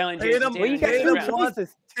what you're telling Tatum. Jason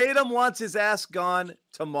Tatum wants his ass gone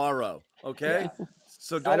tomorrow. Okay,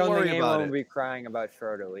 so I don't worry think about anyone it. will be crying about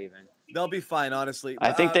Schroeder leaving. They'll be fine, honestly.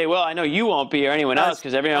 I think they will. I know you won't be, or anyone else,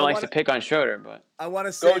 because everyone likes to pick on Schroeder. But I want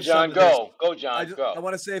to save go, John. Go, John. Go. I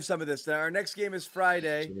want to save some of this. Now, our next game is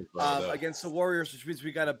Friday against the Warriors, which means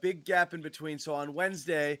we got a big gap in between. So on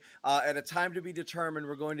Wednesday, at a time to be determined,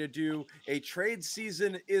 we're going to do a trade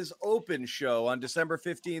season is open show on December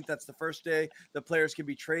 15th. That's the first day the players can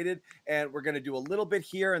be traded, and we're going to do a little bit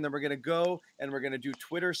here, and then we're going to go and we're going to do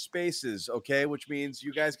Twitter Spaces, okay? Which means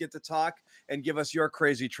you guys get to talk and give us your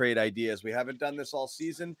crazy trade ideas. We haven't done this all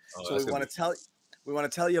season, so we want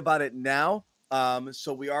to tell you about it now.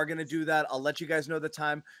 So we are going to do that. I'll let you guys know the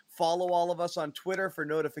time. Follow all of us on Twitter for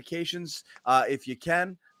notifications if you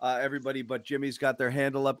can. Everybody but Jimmy's got their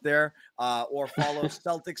handle up there. Or follow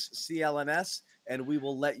Celtics CLNS, and we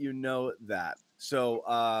will let you know that. So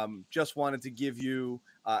just wanted to give you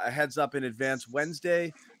a heads up in advance.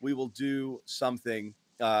 Wednesday, we will do something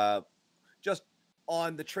just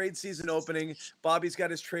on the trade season opening. Bobby's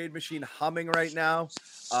got his trade machine humming right now.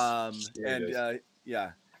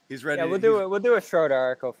 He's ready. Yeah, we'll do a Schroeder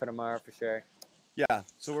article for tomorrow for sure. Yeah,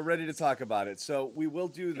 so we're ready to talk about it. So we will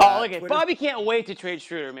do that. Oh, look at Bobby can't wait to trade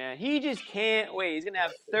Schroeder, man. He just can't wait. He's gonna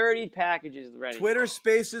have 30 packages ready. Twitter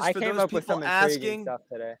Spaces. I for came those up with some intriguing stuff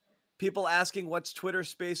today. People asking what's Twitter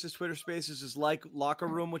Spaces. Twitter Spaces is like Locker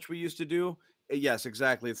Room, which we used to do. Yes,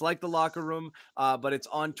 exactly. It's like the Locker Room, but it's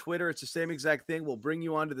on Twitter. It's the same exact thing. We'll bring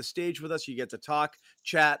you onto the stage with us. You get to talk,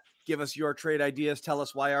 chat, give us your trade ideas. Tell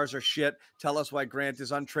us why ours are shit. Tell us why Grant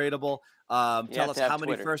is untradeable. Tell us how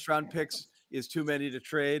many first-round picks is too many to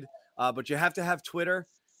trade. But you have to have Twitter.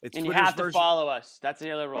 And you have to follow us. That's the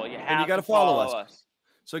other rule. You have to follow us.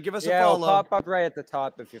 So give us a follow. It'll pop up right at the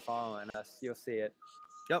top if you're following us. You'll see it.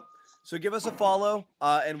 Yep. So give us a follow,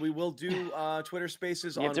 and we will do Twitter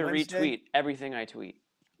Spaces on Wednesday. You have to retweet everything I tweet.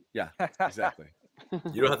 Yeah, exactly.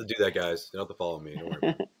 You don't have to do that, guys. You don't have to follow me. Don't worry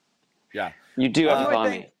about it. Yeah. You do have to follow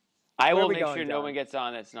me. I will make sure John? no one gets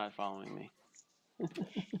on that's not following me.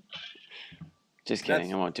 Just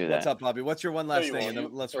kidding. I won't do that. What's up, Bobby? What's your one last thing, and then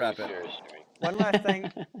let's wrap it. One last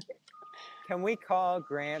thing. Can we call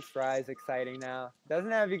Grant's rise exciting now?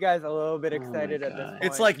 Doesn't it have you guys a little bit excited at this point?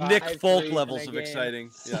 It's like Nick Folk levels of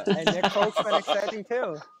exciting. Yeah. And Nick Folk's been exciting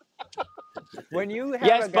too. When you have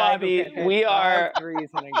yes, a guy Bobby, who can hit we 5 are threes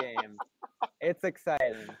in a game, it's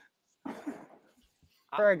exciting.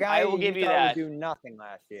 For a guy I will give you that. Would do nothing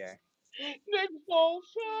last year. Nick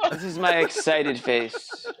Foles. This is my excited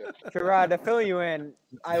face. Gerard, to fill you in,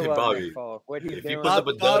 I love Bobby, Nick Folk. What he's if doing. you put up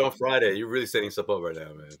a dud on Friday, you're really setting stuff up right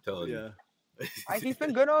now, man. I'm telling you. He's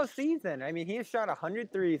been good all season. I mean, he has shot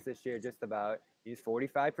 100 threes this year, just about. He's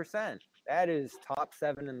 45%. That is top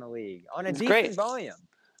 7 in the league on a decent volume.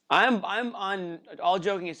 I'm on. All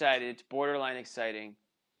joking aside, it's borderline exciting.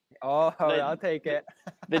 Oh, I'll take it.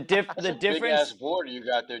 The difference. Big ass board you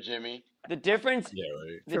got there, Jimmy. The difference. Yeah,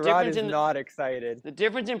 right. The Gerard difference is not excited. The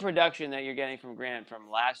difference in production that you're getting from Grant from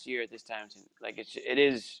last year at this time, like it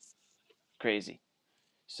is crazy.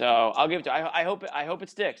 So I'll give it to. I hope it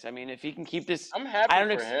sticks. I mean, if he can keep this, I'm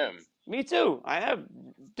happy for him. Me too. I have,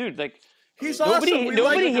 dude. Like he's nobody. Awesome.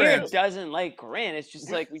 Nobody here doesn't like Grant. It's just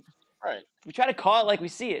like we try to call it like we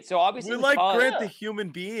see it. So obviously we like Grant the human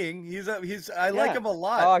being. I like him a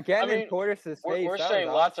lot. Oh, again, in Portis's face. We're saying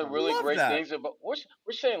lots of really great things about. We're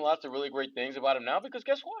saying lots of really great things about him now because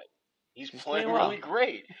guess what? He's playing really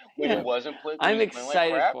great when he wasn't playing. I'm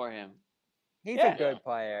excited for him. He's a good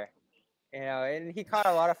player. You know, and he caught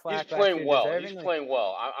a lot of flack. He's playing well. He's playing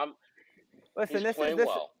well. Listen, He's playing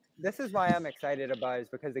well. This is why I'm excited about it, is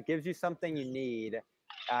because it gives you something you need.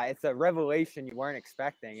 It's a revelation you weren't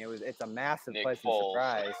expecting. It's a massive, Nick pleasant Foles.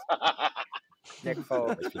 surprise. Nick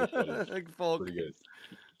Foles, That's pretty funny. Like folk. Pretty good.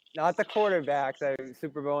 not the quarterback, the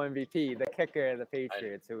Super Bowl MVP, the kicker of the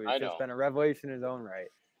Patriots, who I has know. just been a revelation in his own right.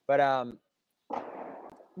 But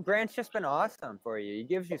Grant's just been awesome for you. He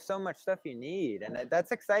gives you so much stuff you need, and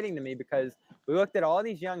that's exciting to me because we looked at all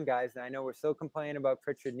these young guys, and I know we're still complaining about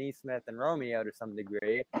Pritchard, Neesmith, and Romeo to some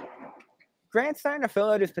degree. Grant's starting to fill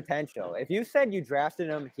out his potential. If you said you drafted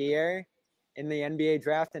him here in the NBA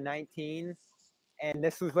draft in 19, and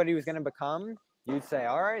this was what he was going to become, you'd say,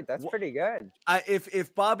 all right, that's pretty good.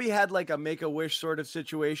 If Bobby had like a Make-A-Wish sort of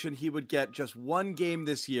situation, he would get just one game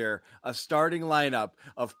this year, a starting lineup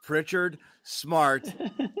of Pritchard, Smart,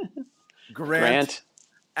 Grant,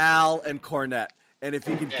 Al, and Cornette. And if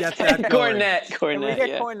he could get that going. Can we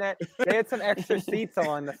get Cornette? They had some extra seats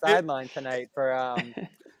along the sideline tonight for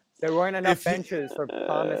there weren't enough benches for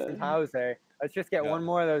Thomas and Hauser. Let's just get one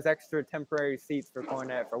more of those extra temporary seats for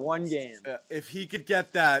Cornette for one game. If he could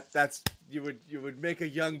get that, you would make a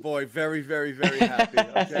young boy very, very, very happy.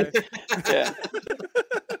 Okay. Yeah.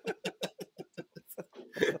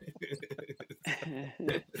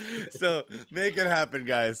 So make it happen,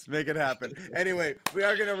 guys. Make it happen. Anyway, we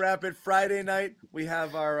are gonna wrap it. Friday night we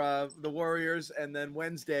have our the Warriors, and then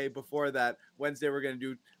Wednesday before that, we're gonna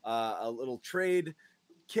do a little trade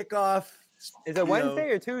kickoff. Is it Wednesday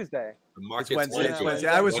or Tuesday? It's Wednesday. It's Wednesday.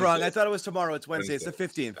 I was wrong. I thought it was tomorrow. It's Wednesday. It's the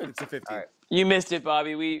 15th. It's the 15th. Right. You missed it,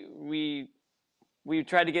 Bobby. We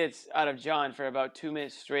tried to get it out of John for about 2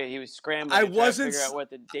 minutes straight. He was scrambling to try to figure out what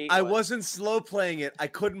the date was. I wasn't slow playing it. I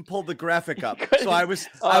couldn't pull the graphic up. So I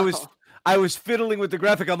was fiddling with the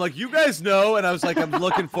graphic. I'm like, you guys know, and I was like, I'm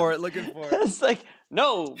looking for it. It's like,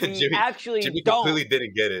 no, we Jimmy don't. completely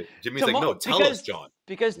didn't get it. Jimmy's like, no, tell us, John.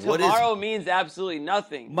 Because tomorrow means absolutely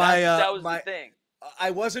nothing. That was the thing.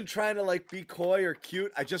 I wasn't trying to like be coy or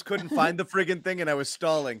cute. I just couldn't find the friggin' thing, and I was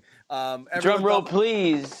stalling. Drum roll,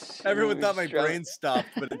 please. Everyone thought my brain stopped,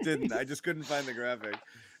 but it didn't. I just couldn't find the graphic.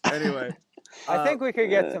 Anyway. I think we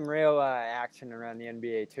could get some real action around the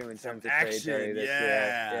NBA too in terms of trades this year.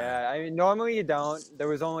 Yeah, I mean, normally you don't. There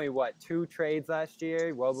was only 2 trades last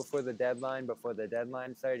year, well before the deadline. Before the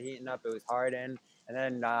deadline started heating up, it was Harden and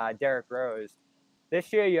then Derrick Rose.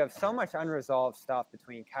 This year you have so much unresolved stuff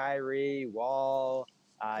between Kyrie, Wall.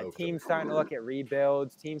 Teams starting to look at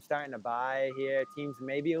rebuilds. Teams starting to buy here. Teams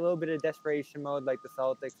maybe a little bit of desperation mode like the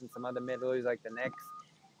Celtics and some other mid-leaguers like the Knicks.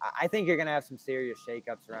 I think you're going to have some serious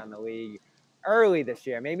shakeups around the league early this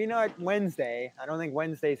year. Maybe not Wednesday. I don't think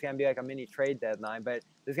Wednesday is going to be like a mini trade deadline, but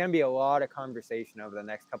there's going to be a lot of conversation over the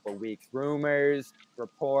next couple of weeks. Rumors,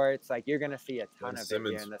 reports, like you're going to see a ton of it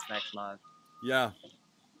here in this next month. Yeah.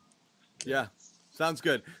 Sounds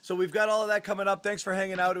good. So we've got all of that coming up. Thanks for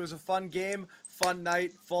hanging out. It was a fun game, fun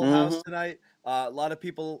night, full house tonight. A lot of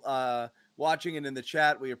people watching and in the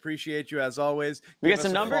chat. We appreciate you as always. We got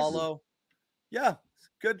some numbers. Follow. Yeah.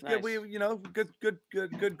 Good. Nice.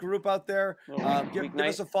 Good group out there. Give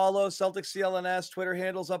us a follow. Celtics CLNS Twitter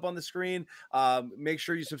handles up on the screen. Make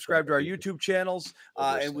sure you subscribe to our YouTube channels,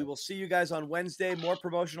 and we will see you guys on Wednesday. More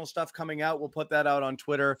promotional stuff coming out. We'll put that out on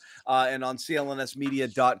Twitter and on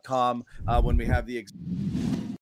clnsmedia.com when we have the.